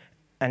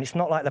 And it's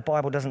not like the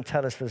Bible doesn't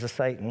tell us there's a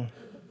Satan.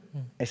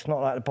 It's not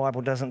like the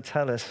Bible doesn't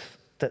tell us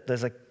that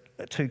there's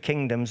two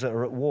kingdoms that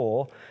are at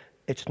war.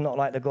 It's not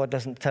like the Bible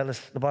doesn't tell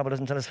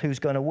us who's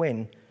going to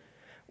win.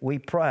 We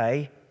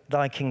pray,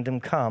 thy kingdom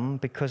come,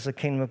 because the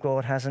kingdom of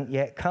God hasn't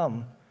yet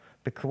come.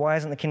 Why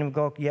hasn't the kingdom of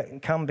God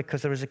yet come?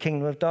 Because there is a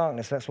kingdom of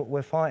darkness. That's what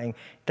we're fighting.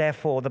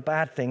 Therefore, the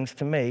bad things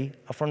to me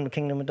are from the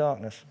kingdom of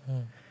darkness.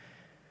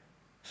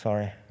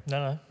 Sorry.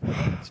 No,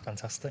 it's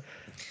fantastic.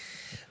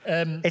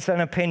 It's an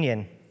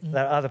opinion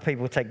that other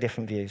people take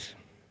different views.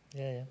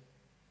 Yeah.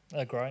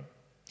 Oh, great.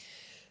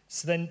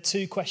 So then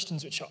 2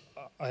 questions which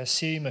I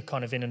assume are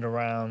kind of in and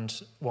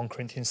around 1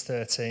 Corinthians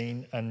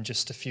 13 and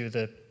just a few of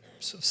the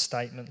sort of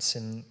statements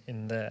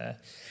in there.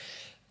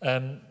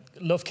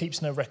 Love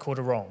keeps no record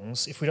of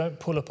wrongs. If we don't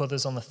pull up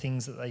others on the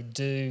things that they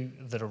do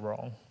that are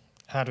wrong,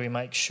 how do we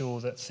make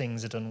sure that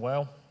things are done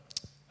well?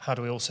 How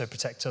do we also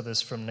protect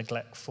others from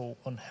neglectful,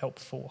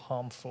 unhelpful,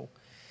 harmful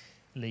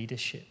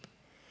leadership?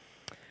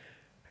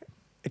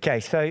 Okay,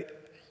 so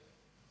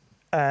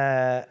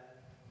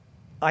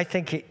I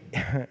think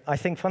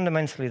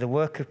fundamentally the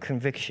work of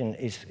conviction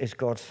is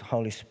God's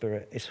Holy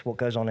Spirit. It's what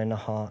goes on in the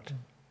heart.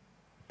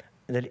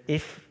 That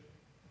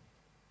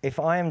if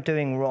I am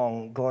doing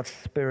wrong, God's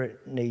Spirit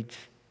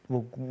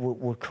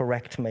will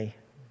correct me.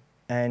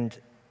 And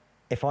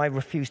if I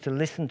refuse to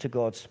listen to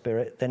God's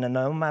Spirit, then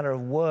no matter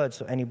of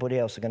words or anybody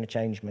else are going to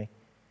change me.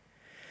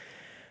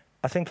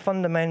 I think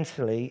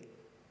fundamentally,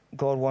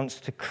 God wants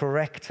to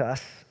correct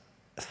us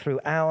through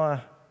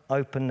our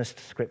openness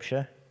to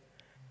Scripture,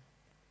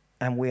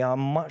 and we are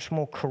much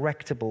more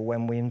correctable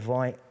when we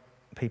invite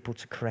people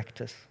to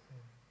correct us.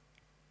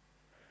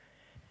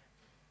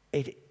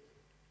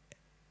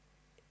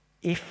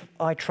 If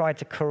I try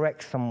to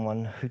correct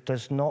someone who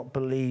does not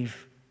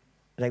believe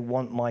they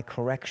want my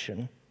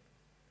correction,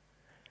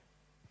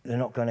 they're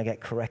not going to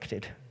get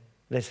corrected.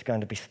 They're just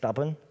going to be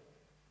stubborn,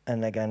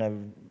 and they're going to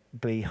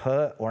be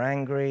hurt or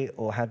angry,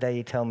 or how dare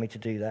you tell me to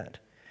do that?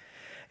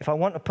 If I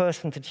want a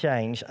person to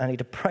change, I need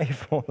to pray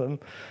for them,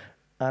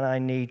 and I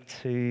need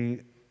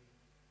to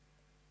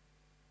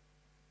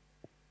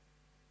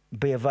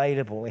be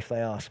available if they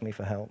ask me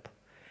for help.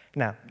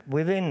 Now,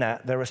 within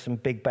that, there are some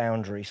big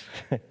boundaries.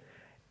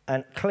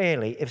 And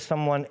clearly, if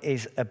someone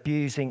is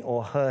abusing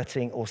or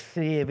hurting or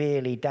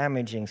severely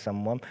damaging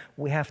someone,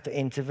 we have to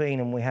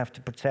intervene and we have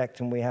to protect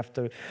and we have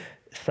to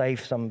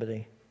save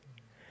somebody.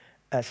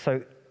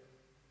 So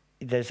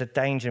there's a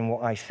danger in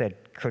what I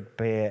said could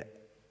be,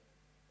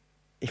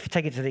 if you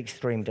take it to the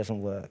extreme, it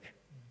doesn't work.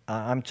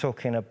 I'm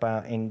talking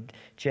about in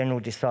general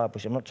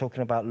discipleship. I'm not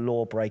talking about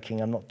law breaking.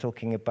 I'm not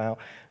talking about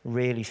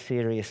really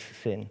serious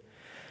sin.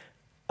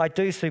 I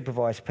do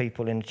supervise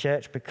people in the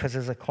church because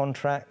there's a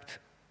contract.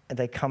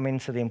 They come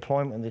into the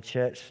employment of the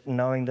church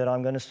knowing that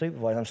I'm going to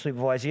supervise. I'm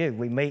supervise you.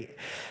 We meet,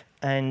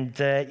 and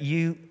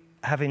you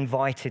have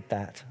invited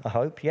that, I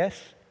hope, yes?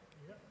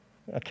 Yep.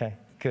 Okay,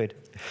 good.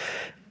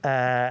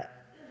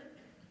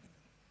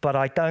 But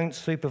I don't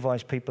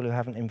supervise people who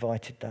haven't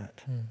invited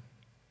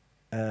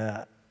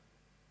that.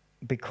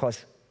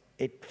 Because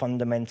it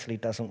fundamentally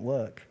doesn't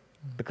work.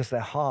 Because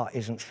their heart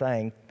isn't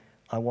saying,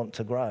 I want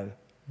to grow.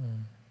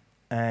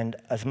 And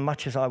as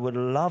much as I would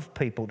love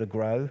people to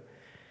grow,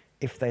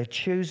 if they're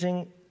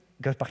choosing,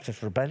 goes back to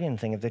this rebellion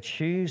thing, if they're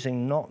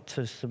choosing not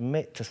to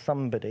submit to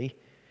somebody,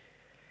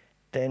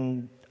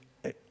 then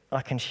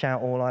I can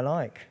shout all I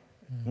like.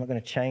 I'm not going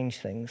to change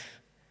things.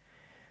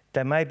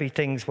 There may be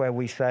things where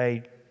we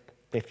say,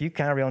 if you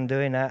carry on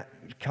doing that,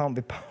 you can't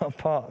be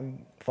part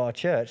of our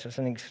church. That's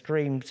an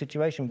extreme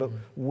situation, but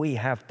we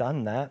have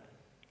done that.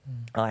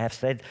 I have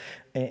said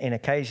in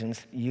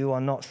occasions, you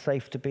are not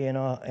safe to be in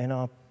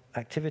our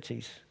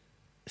activities.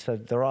 So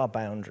there are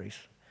boundaries.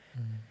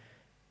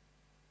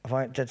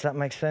 Does that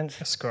make sense?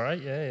 That's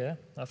great, yeah.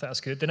 I think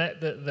that's good.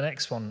 The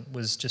next one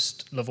was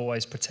just love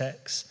always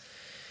protects.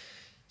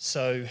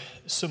 So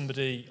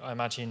somebody, I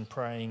imagine,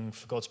 praying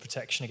for God's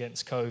protection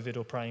against COVID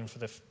or praying for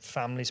the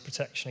family's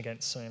protection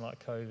against something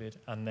like COVID,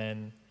 and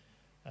then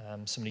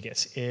somebody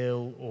gets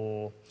ill,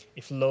 or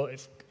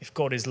if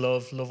God is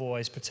love, love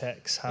always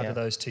protects. How do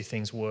those two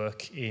things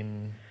work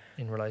in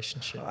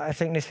relationship? I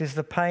think this is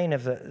the pain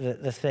of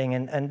the thing,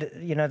 and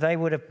you know, they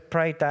would have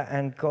prayed that,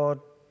 and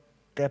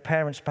their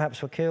parents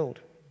perhaps were killed.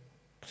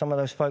 Some of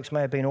those folks may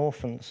have been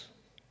orphans.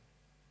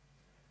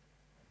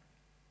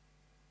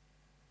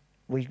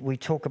 We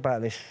talk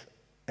about this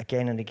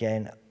again and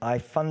again. I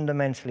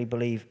fundamentally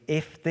believe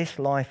if this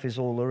life is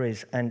all there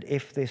is, and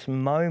if this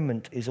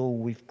moment is all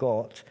we've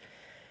got,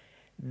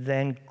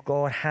 then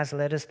God has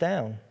let us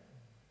down.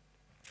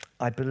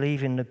 I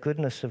believe in the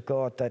goodness of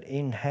God that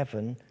in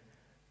heaven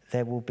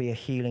there will be a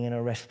healing and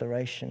a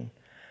restoration.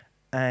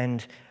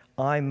 And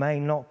I may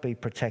not be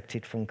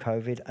protected from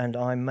COVID, and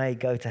I may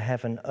go to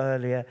heaven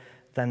earlier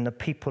than the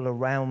people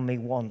around me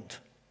want.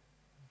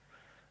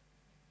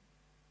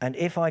 And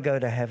if I go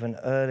to heaven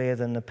earlier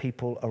than the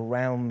people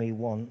around me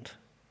want,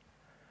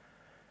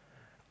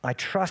 I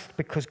trust,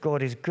 because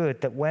God is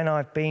good, that when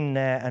I've been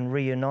there and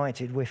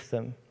reunited with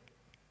them,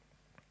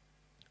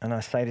 and I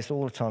say this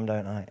all the time,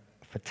 don't I?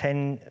 For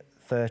 10,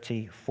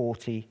 30,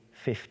 40,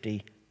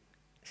 50,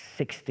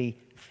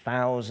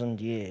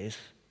 60,000 years,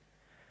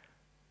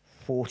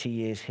 40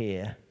 years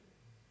here,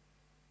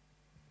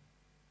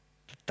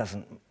 it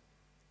doesn't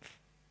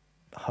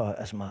hurt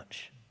as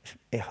much.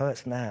 It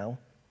hurts now,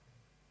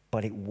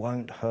 but it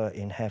won't hurt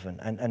in heaven.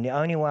 And the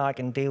only way I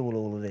can deal with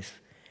all of this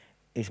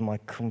is my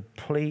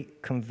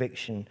complete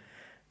conviction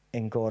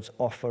in God's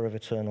offer of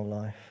eternal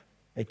life.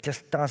 It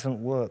just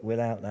doesn't work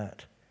without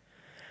that.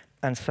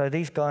 And so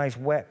these guys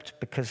wept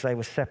because they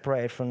were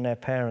separated from their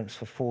parents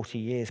for 40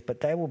 years,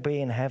 but they will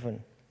be in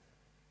heaven.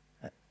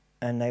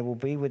 and they will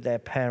be with their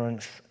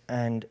parents,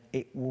 and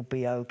it will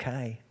be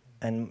okay.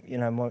 And, you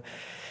know,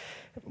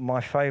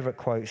 my favourite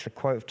quote is the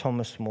quote of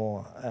Thomas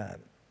More.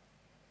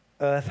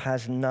 Earth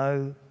has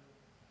no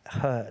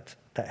hurt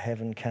that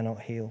heaven cannot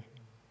heal.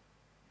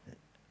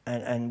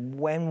 And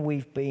when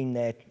we've been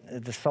there,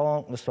 the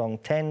song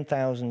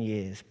 10,000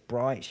 years,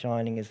 bright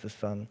shining as the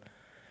sun,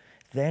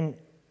 then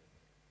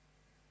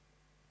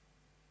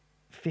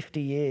 50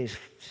 years,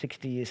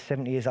 60 years,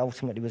 70 years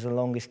ultimately was the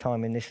longest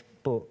time in this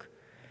book.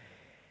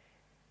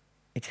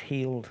 It's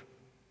healed.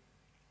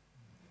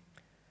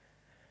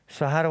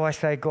 So how do I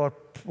say God,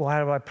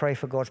 how do I pray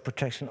for God's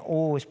protection?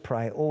 Always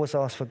pray, always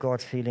ask for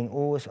God's healing,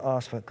 always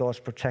ask for God's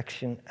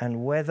protection.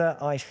 And whether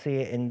I see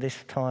it in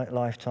this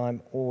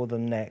lifetime or the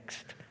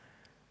next,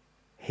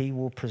 He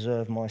will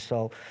preserve my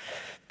soul.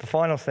 The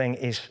final thing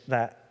is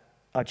that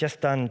I've just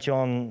done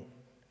John,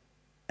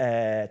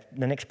 the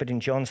next bit in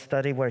John's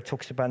study where he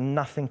talks about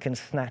nothing can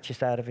snatch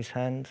us out of his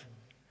hand.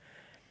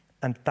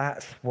 And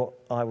that's what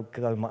I would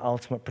go, my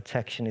ultimate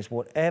protection is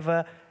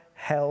whatever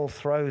hell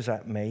throws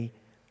at me,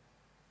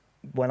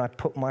 when I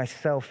put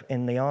myself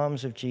in the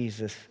arms of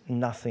Jesus,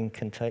 nothing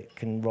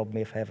can rob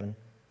me of heaven.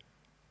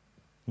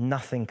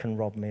 Nothing can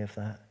rob me of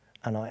that.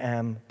 And I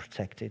am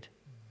protected.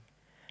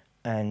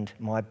 And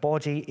my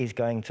body is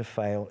going to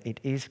fail. It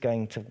is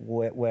going to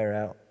wear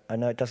out. I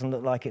know it doesn't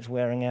look like it's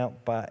wearing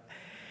out, but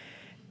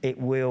it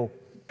will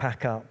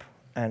pack up.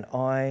 And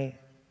I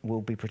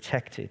will be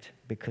protected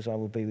because I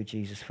will be with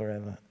Jesus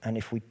forever. And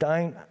if we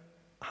don't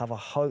have a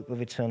hope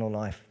of eternal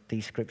life,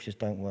 these scriptures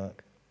don't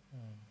work.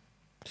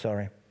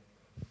 Sorry.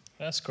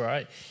 That's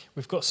great.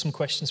 We've got some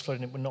questions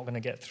floating in. We're not going to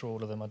get through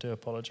all of them. I do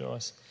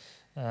apologise.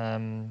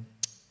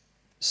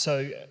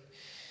 So,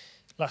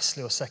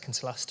 lastly, or second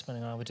to last,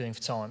 depending on how we're doing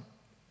for time,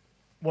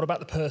 what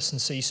about the person?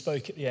 So you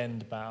spoke at the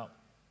end about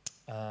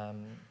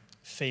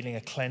feeling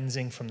a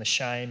cleansing from the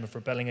shame of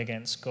rebelling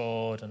against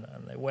God, and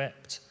they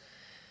wept.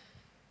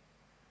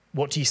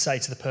 What do you say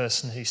to the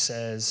person who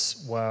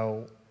says,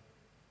 well,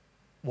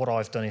 what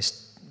I've done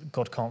is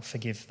God can't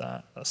forgive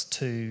that. I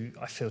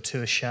feel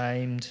too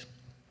ashamed.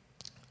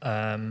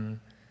 God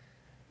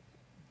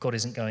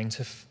isn't going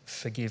to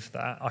forgive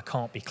that. I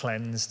can't be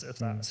cleansed of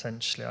that,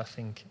 essentially, I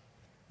think.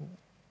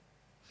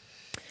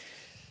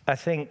 I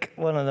think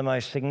one of the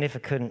most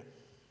significant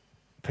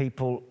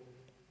people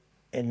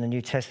in the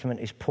New Testament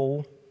is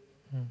Paul.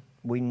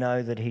 We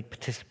know that he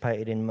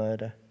participated in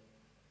murder.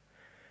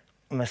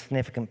 The most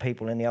significant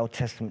people in the Old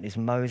Testament is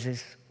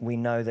Moses. We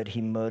know that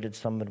he murdered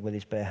someone with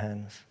his bare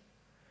hands.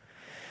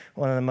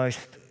 One of the most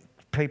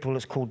people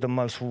that's called the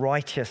most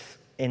righteous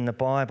in the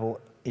Bible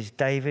is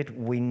David.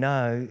 We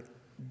know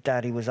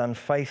that he was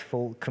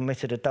unfaithful,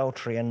 committed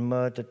adultery, and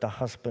murdered the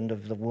husband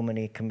of the woman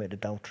he committed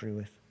adultery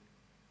with.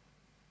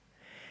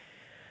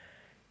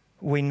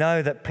 We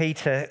know that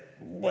Peter,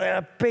 well,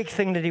 a big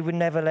thing that he would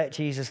never let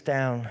Jesus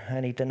down,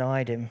 and he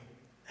denied him,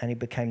 and he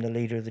became the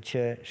leader of the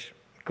church.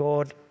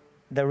 God,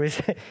 there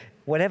is,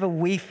 whatever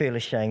we feel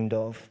ashamed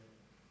of,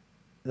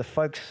 the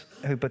folks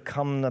who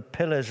become the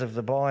pillars of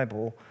the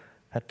Bible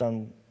have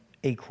done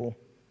equal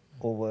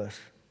or worse.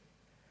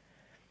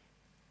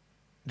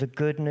 The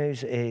good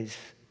news is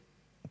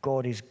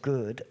God is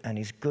good, and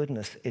his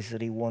goodness is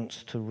that he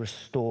wants to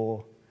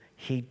restore.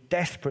 He's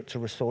desperate to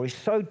restore. He's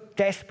so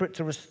desperate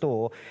to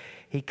restore,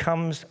 he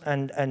comes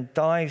and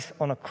dies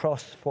on a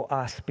cross for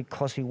us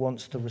because he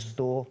wants to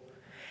restore.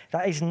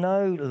 That is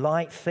no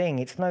light thing.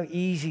 It's no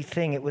easy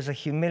thing. It was a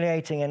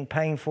humiliating and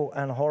painful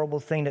and horrible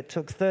thing that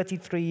took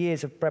 33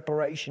 years of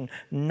preparation,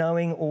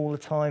 knowing all the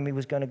time he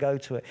was going to go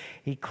to it.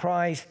 He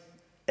cries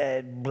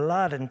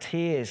blood and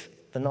tears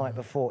the night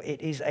before. It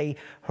is a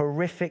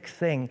horrific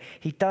thing.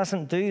 He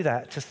doesn't do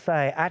that to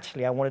say,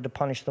 actually, I wanted to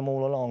punish them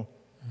all along.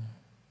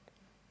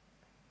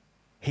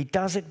 He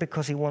does it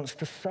because he wants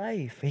to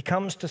save. He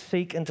comes to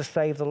seek and to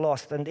save the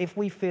lost. And if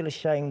we feel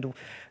ashamed,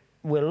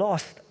 we're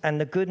lost.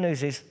 And the good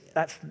news is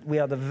we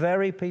are the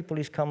very people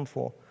he's come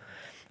for.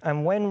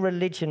 And when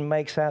religion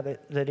makes out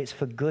that it's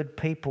for good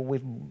people,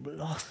 we've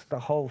lost the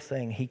whole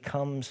thing. He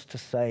comes to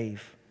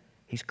save.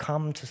 He's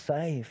come to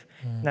save.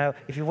 Now,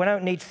 if we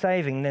don't need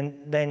saving,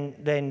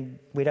 then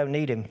we don't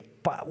need him.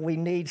 But we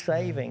need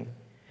saving.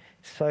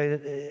 So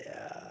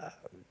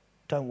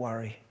don't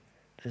worry.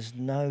 There's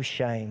no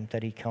shame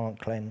that he can't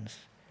cleanse.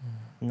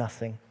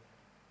 Nothing.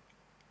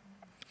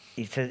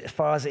 He says, as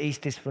far as the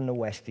east is from the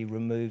west, he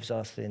removes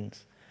our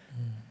sins.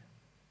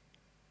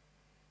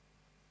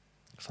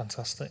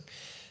 Fantastic.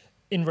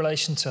 In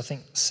relation to, I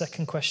think,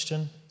 second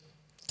question,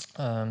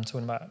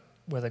 talking about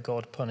whether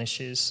God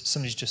punishes,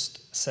 somebody's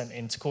just sent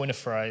in to coin a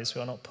phrase,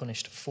 we are not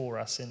punished for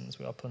our sins,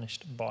 we are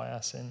punished by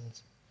our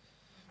sins.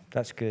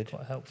 That's good.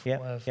 Quite a helpful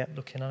way of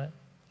looking at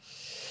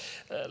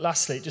it.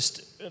 Lastly,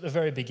 just at the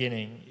very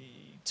beginning,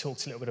 you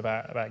talked a little bit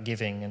about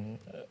giving, and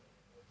I'm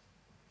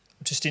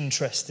just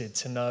interested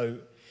to know, and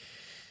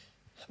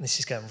this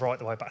is going right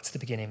the way back to the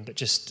beginning, but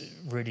just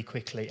really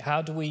quickly,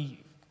 how do we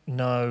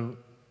know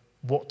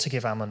what to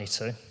give our money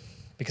to?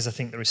 Because I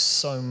think there is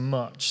so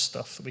much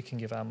stuff that we can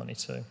give our money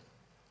to.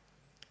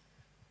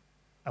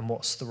 and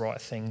what's the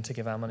right thing to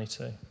give our money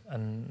to,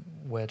 and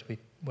where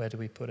do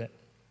we put it?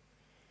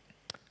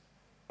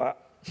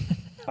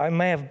 I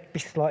may have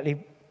been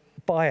slightly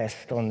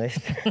biased on this.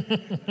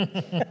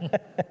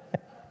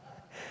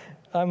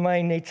 I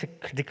may need to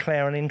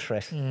declare an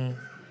interest.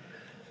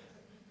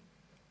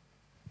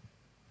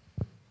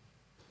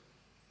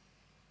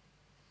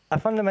 I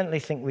fundamentally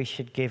think we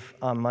should give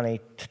our money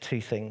to two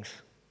things.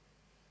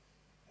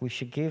 We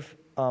should give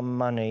our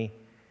money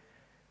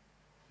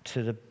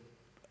to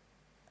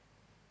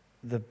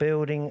the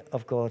building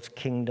of God's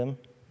kingdom,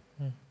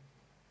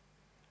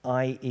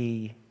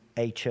 i.e.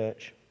 a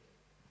church.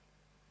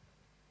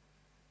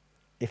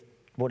 If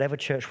whatever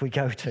church we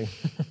go to,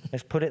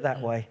 let's put it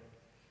that way.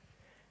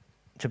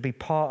 To be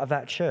part of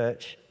that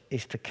church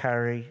is to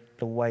carry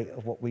the weight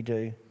of what we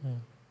do.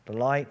 The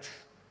lights,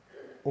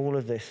 all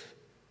of this.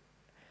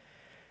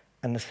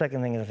 And the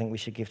second thing is I think we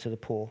should give to the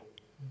poor.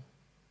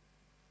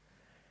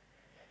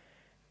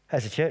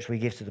 As a church, we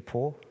give to the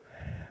poor,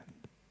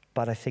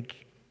 but I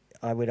think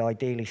I would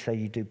ideally say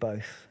you do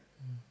both.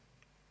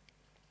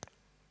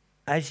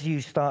 As you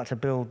start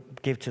to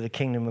give to the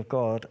kingdom of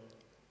God,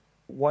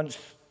 once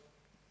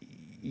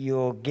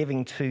you're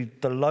giving to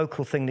the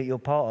local thing that you're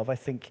part of, I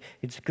think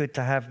it's good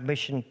to have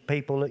mission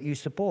people that you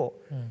support.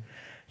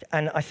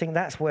 And I think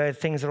that's where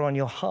things are on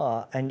your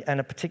heart, and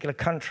a particular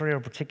country or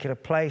a particular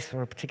place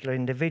or a particular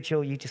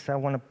individual, you just say, I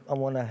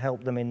want to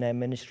help them in their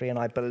ministry and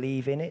I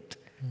believe in it.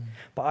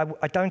 But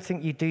I don't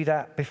think you do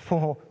that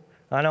before.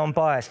 I know I'm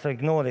biased, so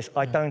ignore this.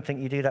 I don't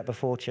think you do that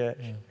before church.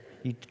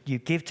 You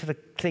give to the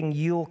thing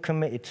you're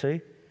committed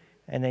to,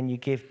 and then you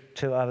give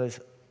to others.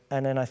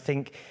 And then I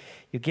think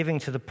you're giving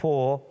to the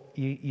poor.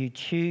 You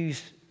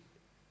choose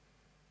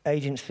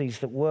agencies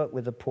that work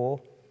with the poor,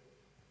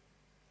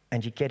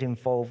 and you get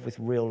involved with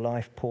real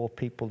life poor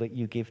people that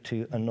you give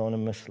to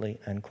anonymously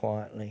and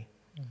quietly.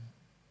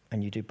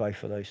 And you do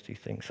both of those two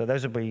things. So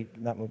that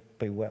would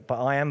be where.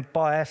 But I am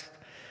biased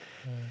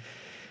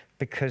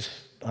because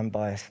I'm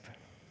biased.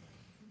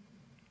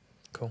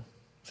 Cool.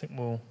 I think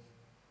we'll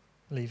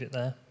leave it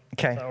there.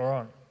 Okay. Is that all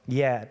right?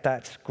 Yeah,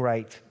 that's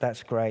great.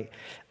 That's great.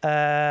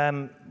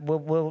 I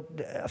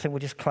think we'll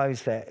just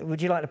close there.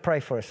 Would you like to pray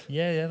for us?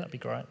 Yeah, that'd be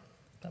great.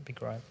 That'd be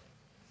great.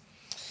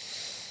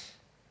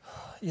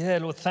 Yeah,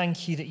 Lord,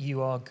 thank you that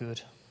you are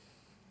good.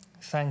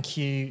 Thank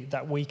you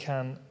that we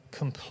can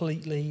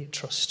completely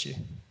trust you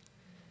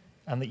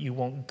and that you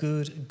want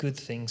good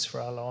things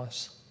for our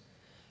lives.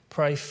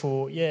 Pray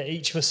for,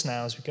 each of us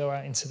now as we go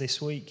out into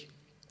this week.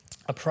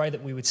 I pray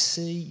that we would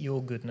see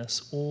your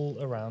goodness all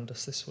around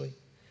us this week.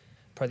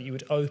 Pray that you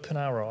would open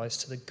our eyes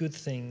to the good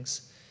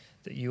things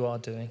that you are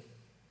doing.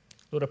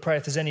 Lord, I pray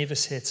if there's any of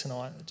us here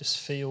tonight that just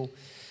feel,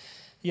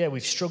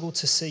 we've struggled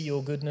to see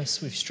your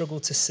goodness. We've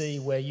struggled to see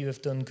where you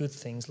have done good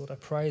things. Lord, I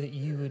pray that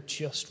you would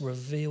just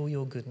reveal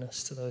your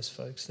goodness to those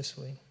folks this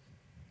week.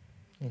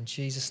 In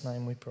Jesus'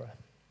 name we pray.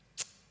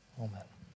 Amen.